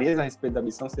clareza a respeito da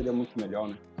missão seria muito melhor,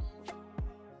 né?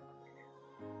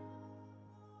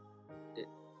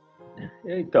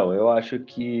 Então, eu acho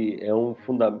que é um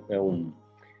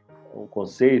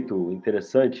conceito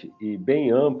interessante e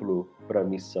bem amplo para a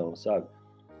missão, sabe?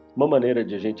 Uma maneira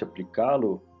de a gente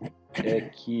aplicá-lo é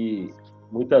que,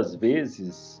 muitas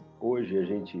vezes, hoje a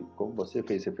gente, como você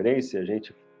fez referência, a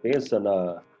gente pensa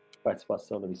na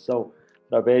participação na missão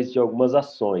através de algumas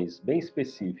ações bem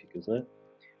específicas, né?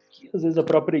 Que, às vezes, a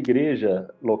própria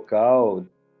igreja local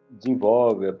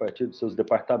desenvolve a partir dos seus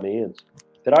departamentos.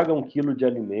 Traga 1 quilo de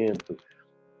alimento,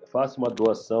 faça uma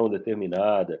doação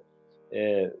determinada,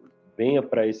 venha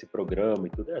para esse programa e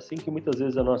tudo. É assim que muitas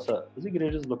vezes as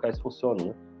igrejas locais funcionam,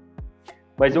 né?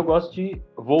 Mas eu gosto de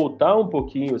voltar um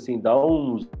pouquinho, assim, dar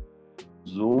um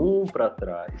zoom para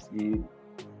trás e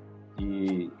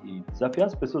desafiar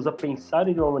as pessoas a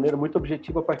pensarem de uma maneira muito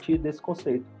objetiva a partir desse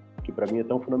conceito, que para mim é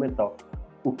tão fundamental.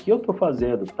 O que eu estou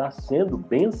fazendo está sendo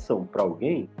bênção para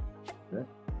alguém, né?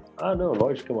 Ah, não,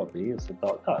 lógico que é uma bênção e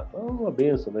tal. Tá, é uma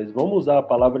bênção, mas vamos usar a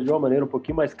palavra de uma maneira um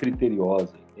pouquinho mais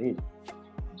criteriosa, entende?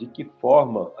 De que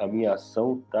forma a minha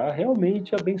ação está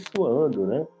realmente abençoando,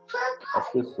 né,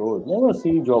 as pessoas. Não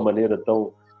assim de uma maneira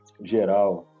tão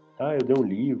geral. Ah, eu dei um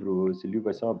livro, esse livro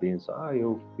vai ser uma bênção. Ah,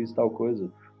 eu fiz tal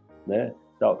coisa, né?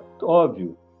 Tal.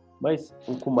 Óbvio, mas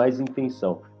com mais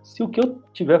intenção. Se o que eu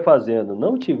estiver fazendo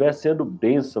não estiver sendo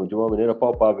bênção de uma maneira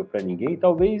palpável para ninguém,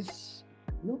 talvez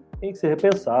não tenha que ser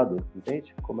repensado,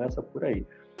 entende? Começa por aí.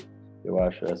 Eu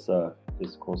acho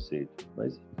esse conceito.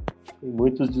 Mas tem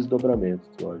muitos desdobramentos,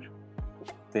 lógico.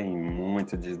 Tem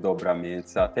muitos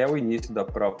desdobramentos. Até o início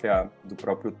do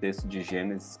próprio texto de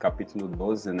Gênesis, capítulo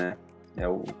 12, né? É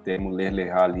o termo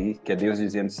ler ali, que é Deus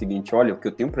dizendo o seguinte: olha, o que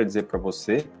eu tenho para dizer para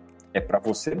você é para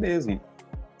você mesmo.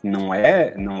 Não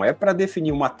é para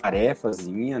definir uma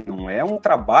tarefazinha, não é um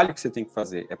trabalho que você tem que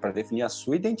fazer, é para definir a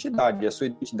sua identidade. E a sua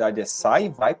identidade é sai e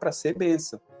vai para ser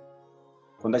bênção.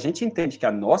 Quando a gente entende que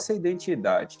a nossa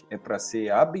identidade é para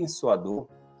ser abençoador,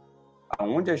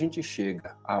 aonde a gente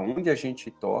chega, aonde a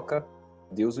gente toca,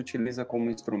 Deus utiliza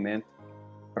como instrumento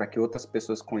para que outras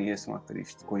pessoas conheçam a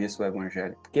Cristo, conheçam o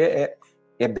Evangelho. Porque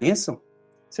é bênção.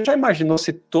 Você já imaginou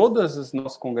se todas as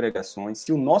nossas congregações,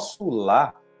 se o nosso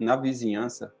lar na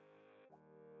vizinhança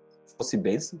fosse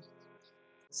bênção?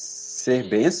 Ser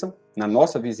bênção na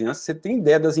nossa vizinhança? Você tem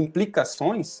ideia das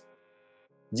implicações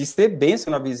de ser bênção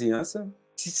na vizinhança?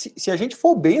 Se a gente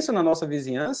for bênção na nossa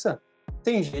vizinhança,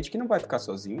 tem gente que não vai ficar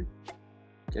sozinha,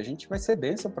 que a gente vai ser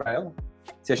bênção para ela.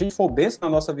 Se a gente for bênção na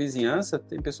nossa vizinhança,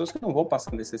 tem pessoas que não vão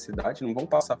passar necessidade, não vão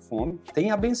passar fome.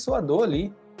 Tem abençoador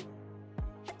ali.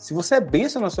 Se você é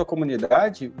bênção na sua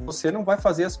comunidade, você não vai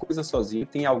fazer as coisas sozinho,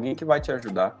 tem alguém que vai te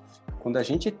ajudar. Quando a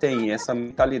gente tem essa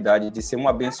mentalidade de ser um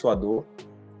abençoador,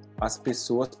 as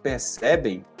pessoas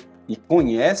percebem e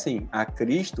conhecem a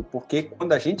Cristo, porque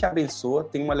quando a gente abençoa,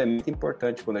 tem um elemento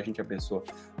importante quando a gente abençoa.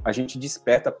 A gente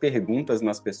desperta perguntas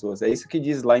nas pessoas. É isso que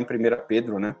diz lá em 1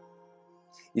 Pedro, né?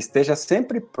 Esteja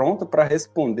sempre pronto para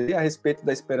responder a respeito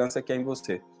da esperança que há em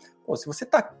você. Pô, se você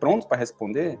está pronto para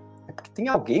responder, é porque tem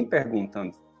alguém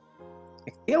perguntando.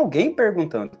 Tem alguém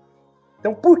perguntando.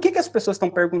 Então, por que as pessoas estão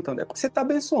perguntando? É porque você está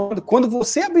abençoando. Quando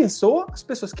você abençoa, as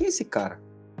pessoas, quem é esse cara?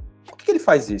 Por que ele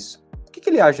faz isso? Por que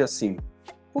ele age assim?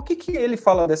 Por que ele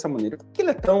fala dessa maneira? Por que ele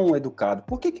é tão educado?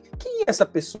 Quem é essa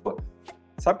pessoa?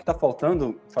 Sabe o que está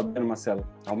faltando, Fabiano, Marcelo?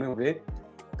 Ao meu ver,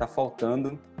 está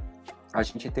faltando a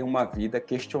gente ter uma vida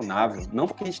questionável. Não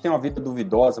porque a gente tem uma vida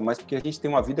duvidosa, mas porque a gente tem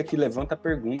uma vida que levanta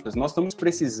perguntas. Nós estamos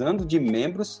precisando de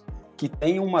membros que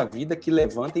tenham uma vida que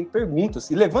levantem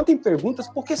perguntas. E levantem perguntas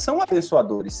porque são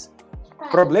abençoadores. O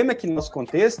problema é que no nosso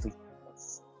contexto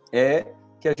é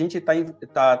que a gente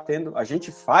tá tendo, a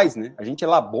gente faz, né? A gente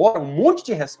elabora um monte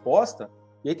de resposta,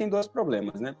 e aí tem dois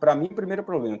problemas, né? Para mim, o primeiro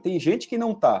problema, tem gente que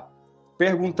não tá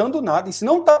perguntando nada, e se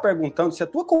não tá perguntando, se a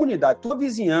tua comunidade, tua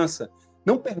vizinhança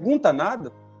não pergunta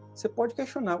nada, você pode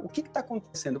questionar, o que está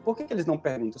acontecendo? Por que eles não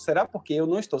perguntam? Será porque eu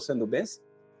não estou sendo bênção?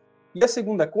 E a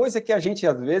segunda coisa é que a gente,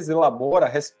 às vezes, elabora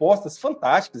respostas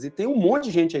fantásticas, e tem um monte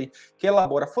de gente aí que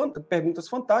elabora perguntas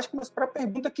fantásticas, mas para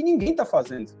pergunta que ninguém está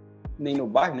fazendo, nem no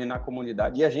bairro, nem na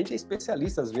comunidade. E a gente é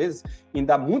especialista, às vezes, em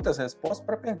dar muitas respostas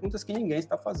para perguntas que ninguém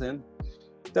está fazendo.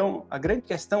 Então, a grande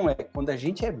questão é, quando a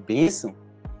gente é bênção,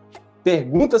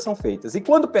 perguntas são feitas. E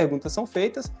quando perguntas são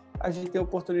feitas, a gente tem a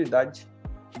oportunidade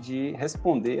de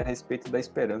responder a respeito da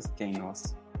esperança que é em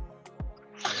nós.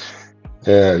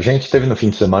 A gente teve no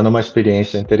fim de semana uma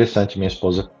experiência interessante. Minha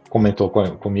esposa comentou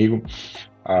comigo.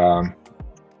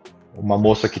 Uma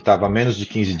moça que estava há menos de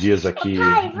 15 dias aqui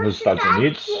nos Estados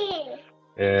Unidos.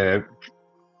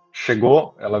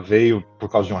 Chegou, ela veio por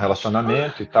causa de um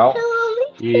relacionamento e tal.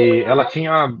 E ela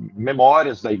tinha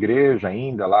memórias da igreja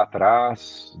ainda lá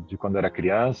atrás, de quando era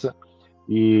criança.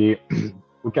 E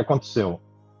o que aconteceu?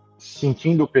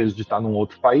 Sentindo o peso de estar num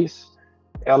outro país,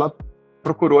 ela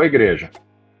procurou a igreja.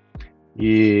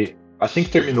 E assim que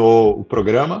terminou o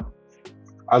programa,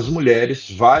 as mulheres,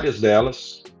 várias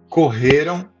delas,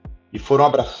 correram e foram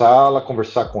abraçá-la,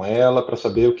 conversar com ela, para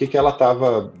saber o que ela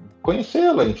estava,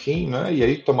 conhecê-la, enfim, né? E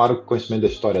aí tomaram conhecimento da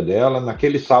história dela.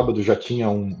 Naquele sábado já tinha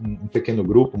um pequeno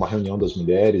grupo, uma reunião das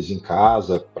mulheres em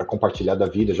casa, para compartilhar da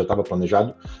vida, já estava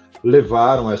planejado.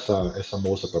 Levaram essa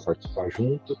moça para participar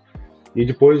junto. E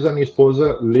depois a minha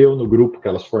esposa leu no grupo que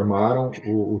elas formaram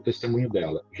o testemunho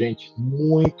dela. Gente,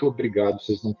 muito obrigado.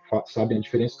 Vocês não sabem a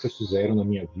diferença que vocês fizeram na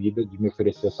minha vida, de me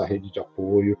oferecer essa rede de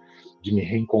apoio, de me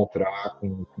reencontrar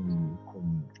com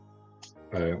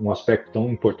um aspecto tão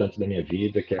importante da minha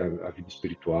vida, que é a vida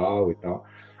espiritual e tal.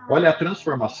 Olha, a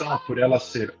transformação por ela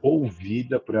ser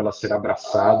ouvida, por ela ser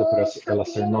abraçada, por ela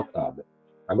ser notada.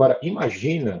 Agora,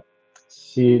 imagina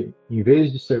se, em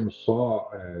vez de sermos só...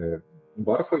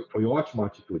 embora foi ótima a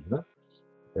atitude, né?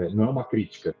 Não é uma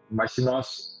crítica, mas se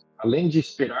nós, além de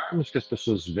esperarmos que as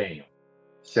pessoas venham,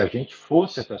 se a gente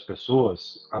fosse até as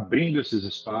pessoas, abrindo esses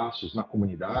espaços na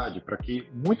comunidade, para que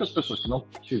muitas pessoas que não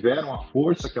tiveram a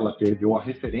força que ela teve ou a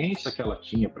referência que ela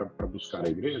tinha para buscar a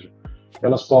igreja,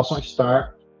 elas possam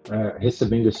estar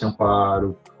recebendo esse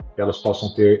amparo, que elas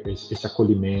possam ter esse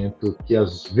acolhimento, que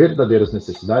as verdadeiras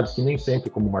necessidades, que nem sempre,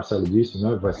 como o Marcelo disse,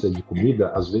 né, vai ser de comida,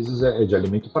 às vezes é de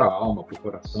alimento para a alma, para o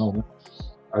coração, né?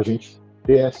 A gente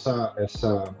ter essa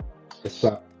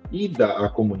ida à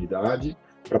comunidade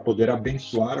para poder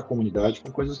abençoar a comunidade com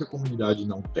coisas que a comunidade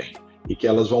não tem, e que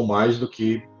elas vão mais do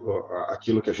que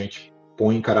aquilo que a gente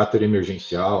põe em caráter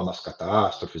emergencial nas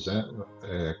catástrofes, né?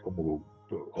 Como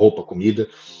roupa, comida,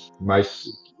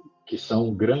 mas que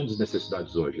são grandes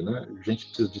necessidades hoje, né? Gente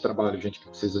que precisa de trabalho, gente que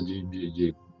precisa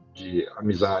de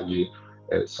amizade,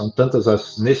 são tantas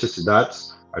as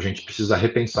necessidades, a gente precisa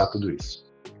repensar tudo isso.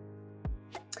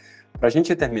 Para a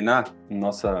gente terminar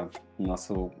nossa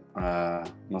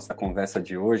conversa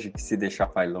de hoje, que se deixar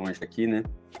vai longe aqui, né?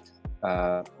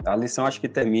 A lição acho que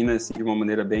termina assim, de uma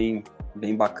maneira bem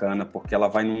bacana, porque ela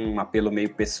vai num apelo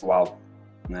meio pessoal,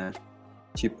 né?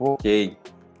 Tipo, ok,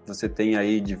 você tem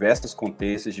aí diversos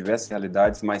contextos, diversas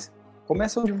realidades, mas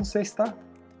começa onde você está.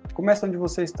 Começa onde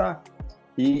você está.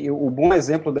 E o bom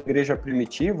exemplo da igreja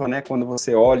primitiva, né, quando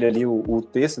você olha ali o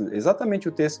texto, exatamente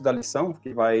o texto da lição,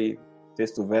 que vai,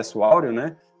 texto verso áureo,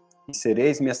 né, e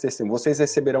sereis minhas testemunhas, vocês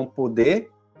receberão poder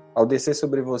ao descer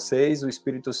sobre vocês o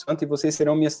Espírito Santo, e vocês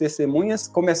serão minhas testemunhas,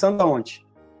 começando aonde?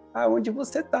 Aonde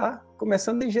você está.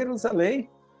 começando em Jerusalém.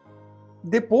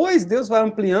 Depois, Deus vai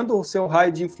ampliando o seu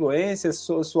raio de influência,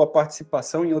 sua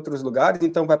participação em outros lugares,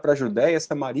 então vai para a Judéia,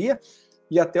 Samaria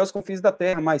e até os confins da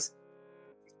terra. Mas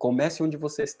comece onde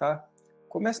você está.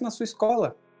 Comece na sua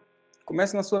escola,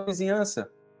 comece na sua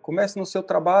vizinhança, comece no seu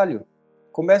trabalho,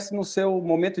 comece no seu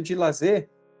momento de lazer,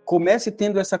 comece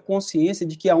tendo essa consciência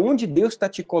de que aonde Deus está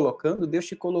te colocando, Deus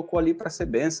te colocou ali para ser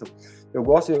bênção. Eu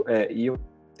gosto, e eu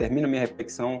termino minha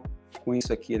reflexão com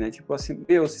isso aqui, né? Tipo assim,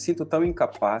 eu se sinto tão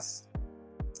incapaz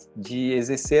de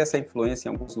exercer essa influência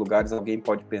em alguns lugares, alguém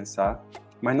pode pensar,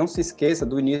 mas não se esqueça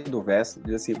do início do verso,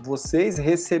 diz assim, vocês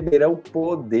receberão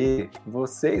poder,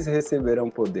 vocês receberão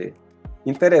poder.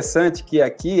 Interessante que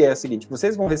aqui é o seguinte,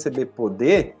 vocês vão receber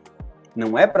poder,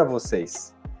 não é para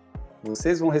vocês.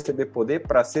 Vocês vão receber poder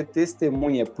para ser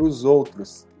testemunha para os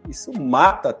outros. Isso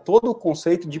mata todo o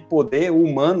conceito de poder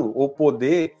humano ou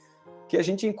poder que a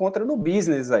gente encontra no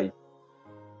business aí.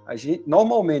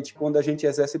 Normalmente, quando a gente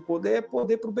exerce poder, é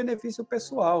poder para o benefício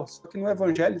pessoal. Só que no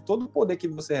Evangelho, todo o poder que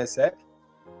você recebe,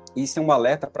 isso é um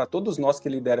alerta para todos nós que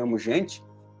lideramos gente,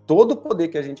 todo o poder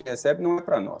que a gente recebe não é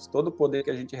para nós. Todo o poder que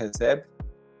a gente recebe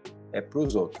é para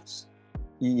os outros.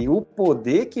 E o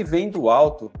poder que vem do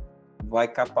alto vai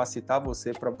capacitar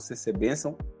você para você ser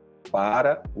bênção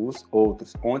para os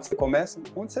outros. Onde você começa?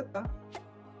 Onde você está.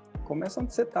 Começa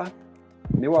onde você está.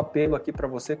 Meu apelo aqui para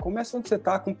você, começa onde você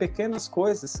está, com pequenas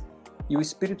coisas, e o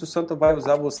Espírito Santo vai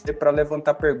usar você para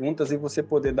levantar perguntas e você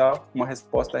poder dar uma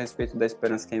resposta a respeito da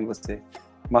esperança que é em você.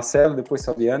 Marcelo, depois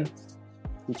Fabiano,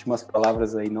 últimas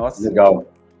palavras aí, nossa. Legal.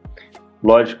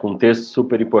 Lógico, um texto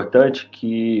super importante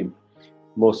que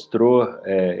mostrou,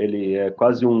 ele é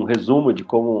quase um resumo de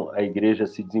como a igreja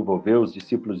se desenvolveu, os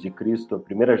discípulos de Cristo, a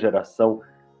primeira geração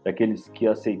daqueles que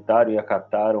aceitaram e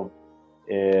acataram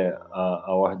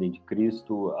a ordem de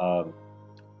Cristo.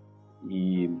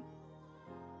 E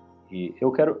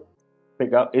eu quero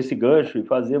pegar esse gancho e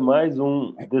fazer mais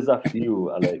um desafio,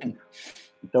 Alex.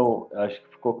 Então, acho que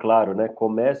ficou claro, né?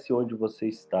 Comece onde você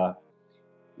está.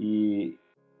 E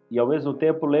ao mesmo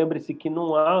tempo, lembre-se que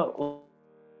não há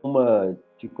uma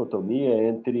dicotomia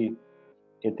entre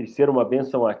ser uma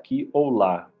bênção aqui ou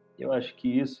lá. Eu acho que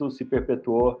isso se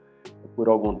perpetuou por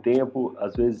algum tempo,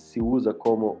 às vezes se usa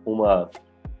como um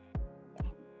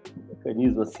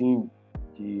mecanismo assim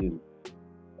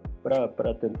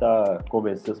para tentar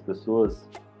convencer as pessoas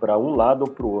para um lado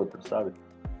ou para o outro, sabe?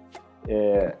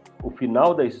 O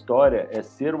final da história é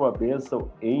ser uma bênção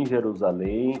em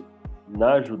Jerusalém,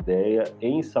 na Judéia,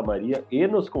 em Samaria e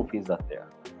nos confins da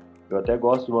terra. Eu até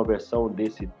gosto de uma versão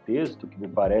desse texto que me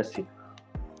parece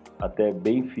até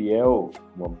bem fiel,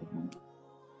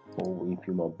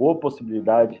 uma boa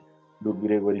possibilidade do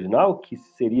grego original, que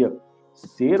seria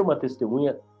ser uma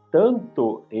testemunha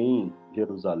tanto em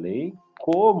Jerusalém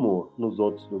como nos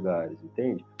outros lugares,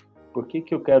 entende? Por que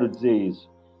eu quero dizer isso?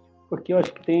 Porque eu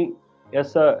acho que tem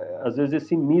às vezes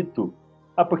esse mito.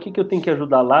 Por que eu tenho que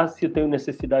ajudar lá se eu tenho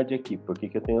necessidade aqui? Por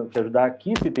que eu tenho que ajudar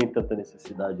aqui se tem tanta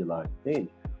necessidade lá, entende?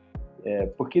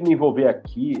 Por que me envolver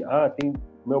aqui? Tem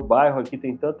meu bairro aqui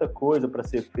tem tanta coisa para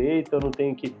ser feita, eu não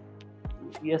tenho que...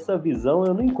 E essa visão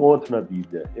eu não encontro na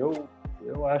Bíblia.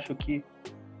 Eu acho que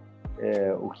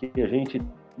o que a gente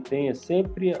tem é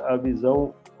sempre a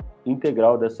visão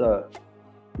integral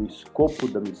do escopo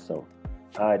da missão.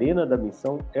 A arena da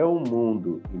missão é o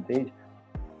mundo, entende?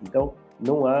 Então,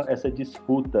 não há essa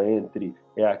disputa entre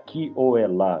é aqui ou é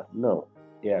lá. Não,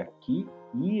 é aqui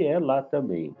e é lá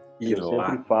também. Eu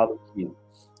sempre falo que,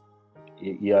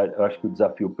 eu acho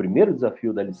que o primeiro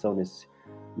desafio da lição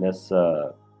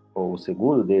ou o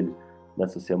segundo dele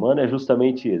nessa semana é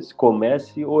justamente esse.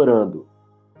 Comece orando.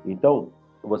 Então,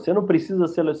 você não precisa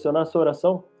selecionar a sua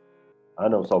oração.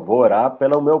 Não, só vou orar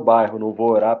pelo meu bairro, não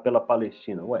vou orar pela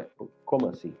Palestina. Ué, como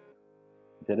assim?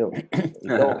 Entendeu?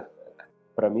 Então,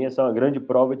 para mim, essa é uma grande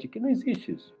prova de que não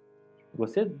existe isso.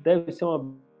 Você deve ser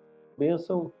uma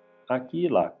bênção aqui e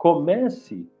lá.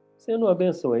 Comece sendo uma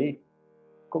bênção aí.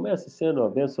 Comece sendo uma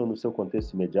bênção no seu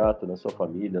contexto imediato, na sua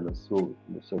família, no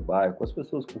seu bairro, com as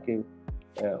pessoas com quem...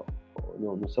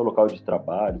 no seu local de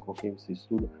trabalho, com quem você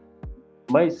estuda.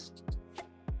 Mas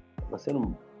você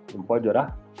não pode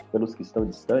orar pelos que estão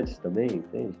distantes também,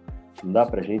 entende? Não dá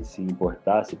para a gente se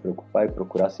importar, se preocupar e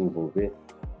procurar se envolver.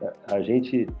 A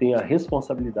gente tem a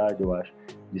responsabilidade, eu acho,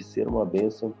 de ser uma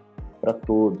bênção para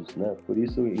todos, né? Por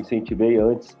isso, incentivei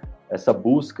antes essa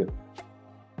busca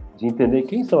de entender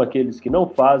quem são aqueles que não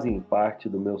fazem parte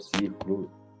do meu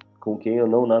círculo, com quem eu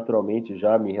não naturalmente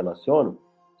já me relaciono.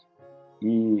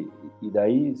 E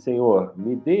daí, Senhor,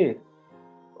 me dê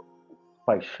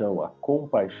paixão, a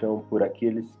compaixão por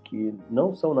aqueles que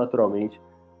não são naturalmente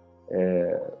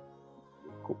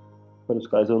pelos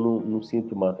quais eu não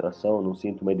sinto uma atração, não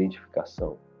sinto uma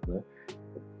identificação, né?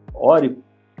 Ore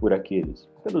por aqueles,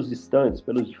 pelos distantes,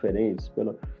 pelos diferentes,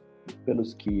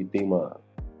 pelos que têm uma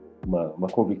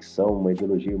convicção, uma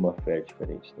ideologia, uma fé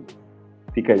diferente também.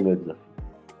 Fica aí meu desafio.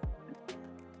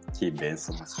 Que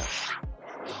bênção, Marcelo.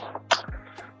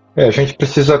 A gente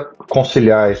precisa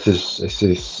conciliar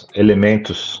esses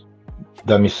elementos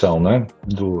da missão, né?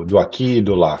 Do aqui e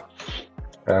do lá.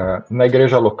 Na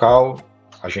igreja local,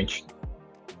 a gente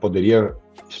poderia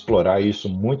explorar isso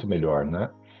muito melhor, né?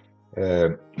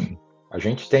 A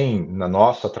gente tem na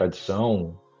nossa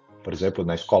tradição, por exemplo,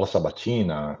 na escola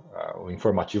sabatina, o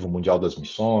informativo mundial das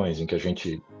missões, em que a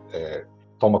gente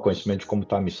toma conhecimento de como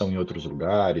está a missão em outros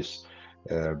lugares,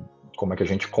 como é que a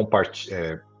gente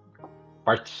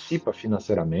participa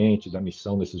financeiramente da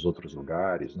missão nesses outros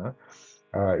lugares, né?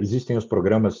 Existem os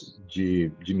programas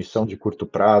de missão de curto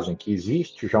prazo, em que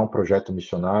existe já um projeto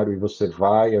missionário e você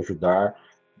vai ajudar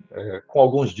com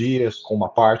alguns dias, com uma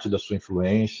parte da sua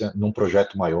influência, num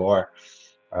projeto maior.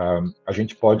 A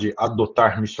gente pode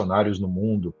adotar missionários no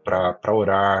mundo para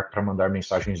orar, para mandar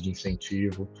mensagens de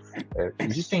incentivo.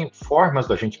 Existem formas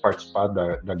da gente participar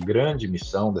da grande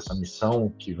missão, dessa missão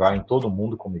que vai em todo o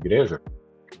mundo como igreja,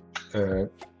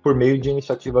 por meio de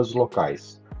iniciativas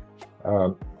locais.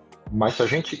 Mas se a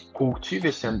gente cultiva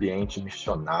esse ambiente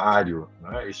missionário,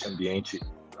 né, esse ambiente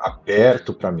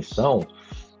aberto para a missão,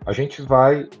 a gente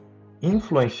vai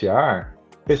influenciar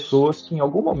pessoas que em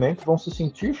algum momento vão se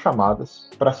sentir chamadas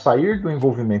para sair do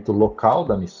envolvimento local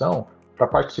da missão para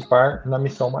participar na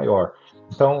missão maior.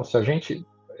 Então, se a gente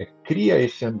cria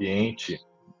esse ambiente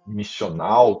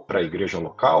missional para a igreja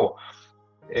local,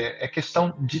 é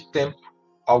questão de tempo.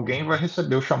 Alguém vai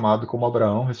receber o chamado como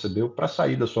Abraão recebeu para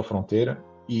sair da sua fronteira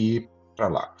e ir para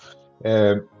lá.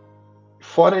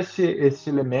 Fora esse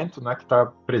elemento, né, que está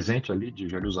presente ali de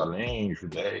Jerusalém,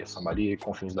 Judéia, Samaria e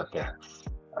confins da terra.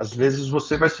 Às vezes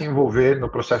você vai se envolver no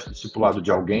processo de discipulado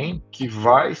de alguém que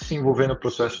vai se envolver no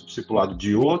processo de discipulado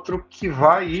de outro que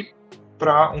vai ir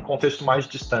para um contexto mais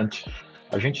distante.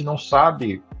 A gente não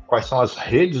sabe quais são as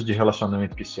redes de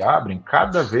relacionamento que se abrem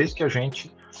cada vez que a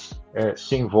gente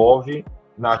se envolve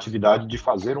na atividade de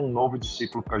fazer um novo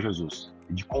discípulo para Jesus,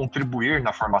 de contribuir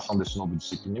na formação desse novo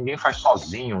discípulo. Ninguém faz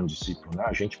sozinho um discípulo, né?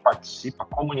 A gente participa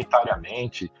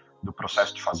comunitariamente do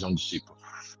processo de fazer um discípulo.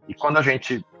 E quando a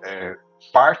gente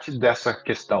parte dessa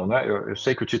questão, né? Eu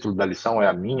sei que o título da lição é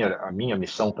a minha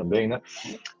missão também, né?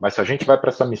 Mas se a gente vai para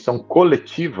essa missão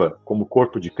coletiva como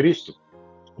corpo de Cristo,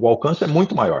 o alcance é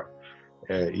muito maior.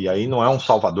 E aí não é um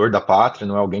salvador da pátria,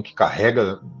 não é alguém que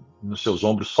carrega nos seus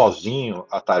ombros sozinho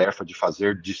a tarefa de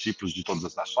fazer discípulos de todas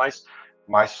as nações,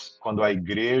 mas quando a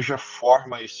igreja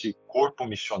forma esse corpo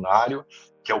missionário,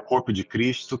 que é o corpo de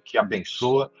Cristo, que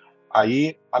abençoa,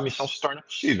 aí a missão se torna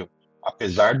possível.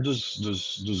 Apesar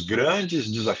dos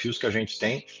grandes desafios que a gente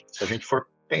tem, se a gente for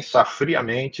pensar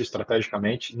friamente,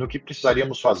 estrategicamente, no que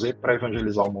precisaríamos fazer para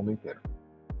evangelizar o mundo inteiro.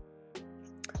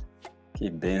 Que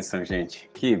bênção, gente.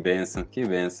 Que bênção, que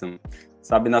bênção.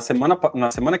 Sabe, na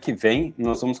semana que vem,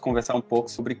 nós vamos conversar um pouco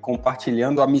sobre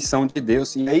compartilhando a missão de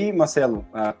Deus. E aí, Marcelo,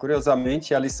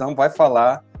 curiosamente, a lição vai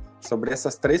falar sobre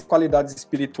essas 3 qualidades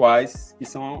espirituais que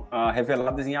são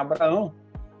reveladas em Abraão,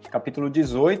 capítulo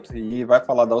 18, e vai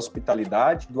falar da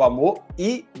hospitalidade, do amor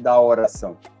e da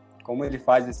oração. Como ele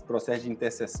faz esse processo de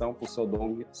intercessão por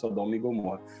Sodoma e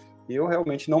Gomorra. Eu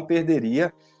realmente não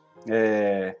perderia.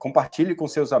 Compartilhe com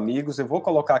seus amigos. Eu vou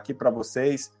colocar aqui para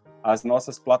vocês as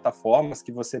nossas plataformas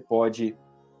que você pode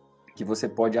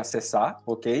acessar,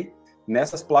 ok?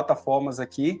 Nessas plataformas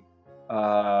aqui,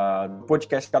 do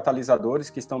podcast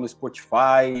Catalisadores, que estão no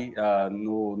Spotify,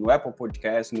 no Apple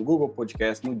Podcast, no Google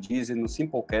Podcast, no Deezer, no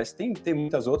Simplecast, tem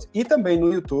muitas outras, e também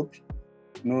no YouTube,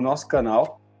 no nosso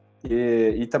canal,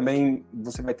 e também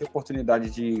você vai ter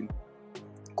oportunidade de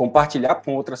compartilhar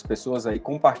com outras pessoas aí,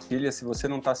 compartilha, se você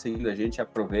não está seguindo a gente,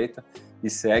 aproveita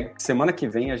e segue. Semana que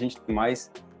vem a gente tem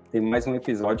mais um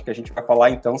episódio que a gente vai falar,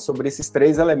 então, sobre esses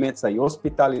 3 elementos aí,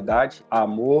 hospitalidade,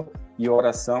 amor e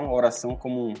oração. Oração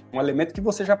como um elemento que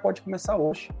você já pode começar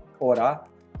hoje, orar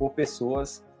por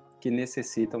pessoas que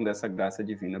necessitam dessa graça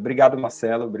divina. Obrigado,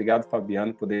 Marcelo, obrigado,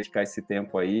 Fabiano, por dedicar esse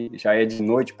tempo aí. Já é de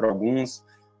noite para alguns,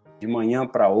 de manhã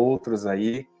para outros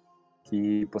aí,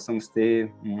 que possamos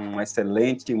ter uma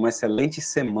excelente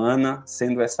semana,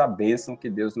 sendo essa bênção que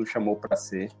Deus nos chamou para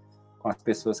ser com as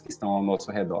pessoas que estão ao nosso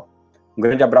redor. Um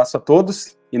grande abraço a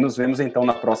todos e nos vemos então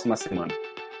na próxima semana.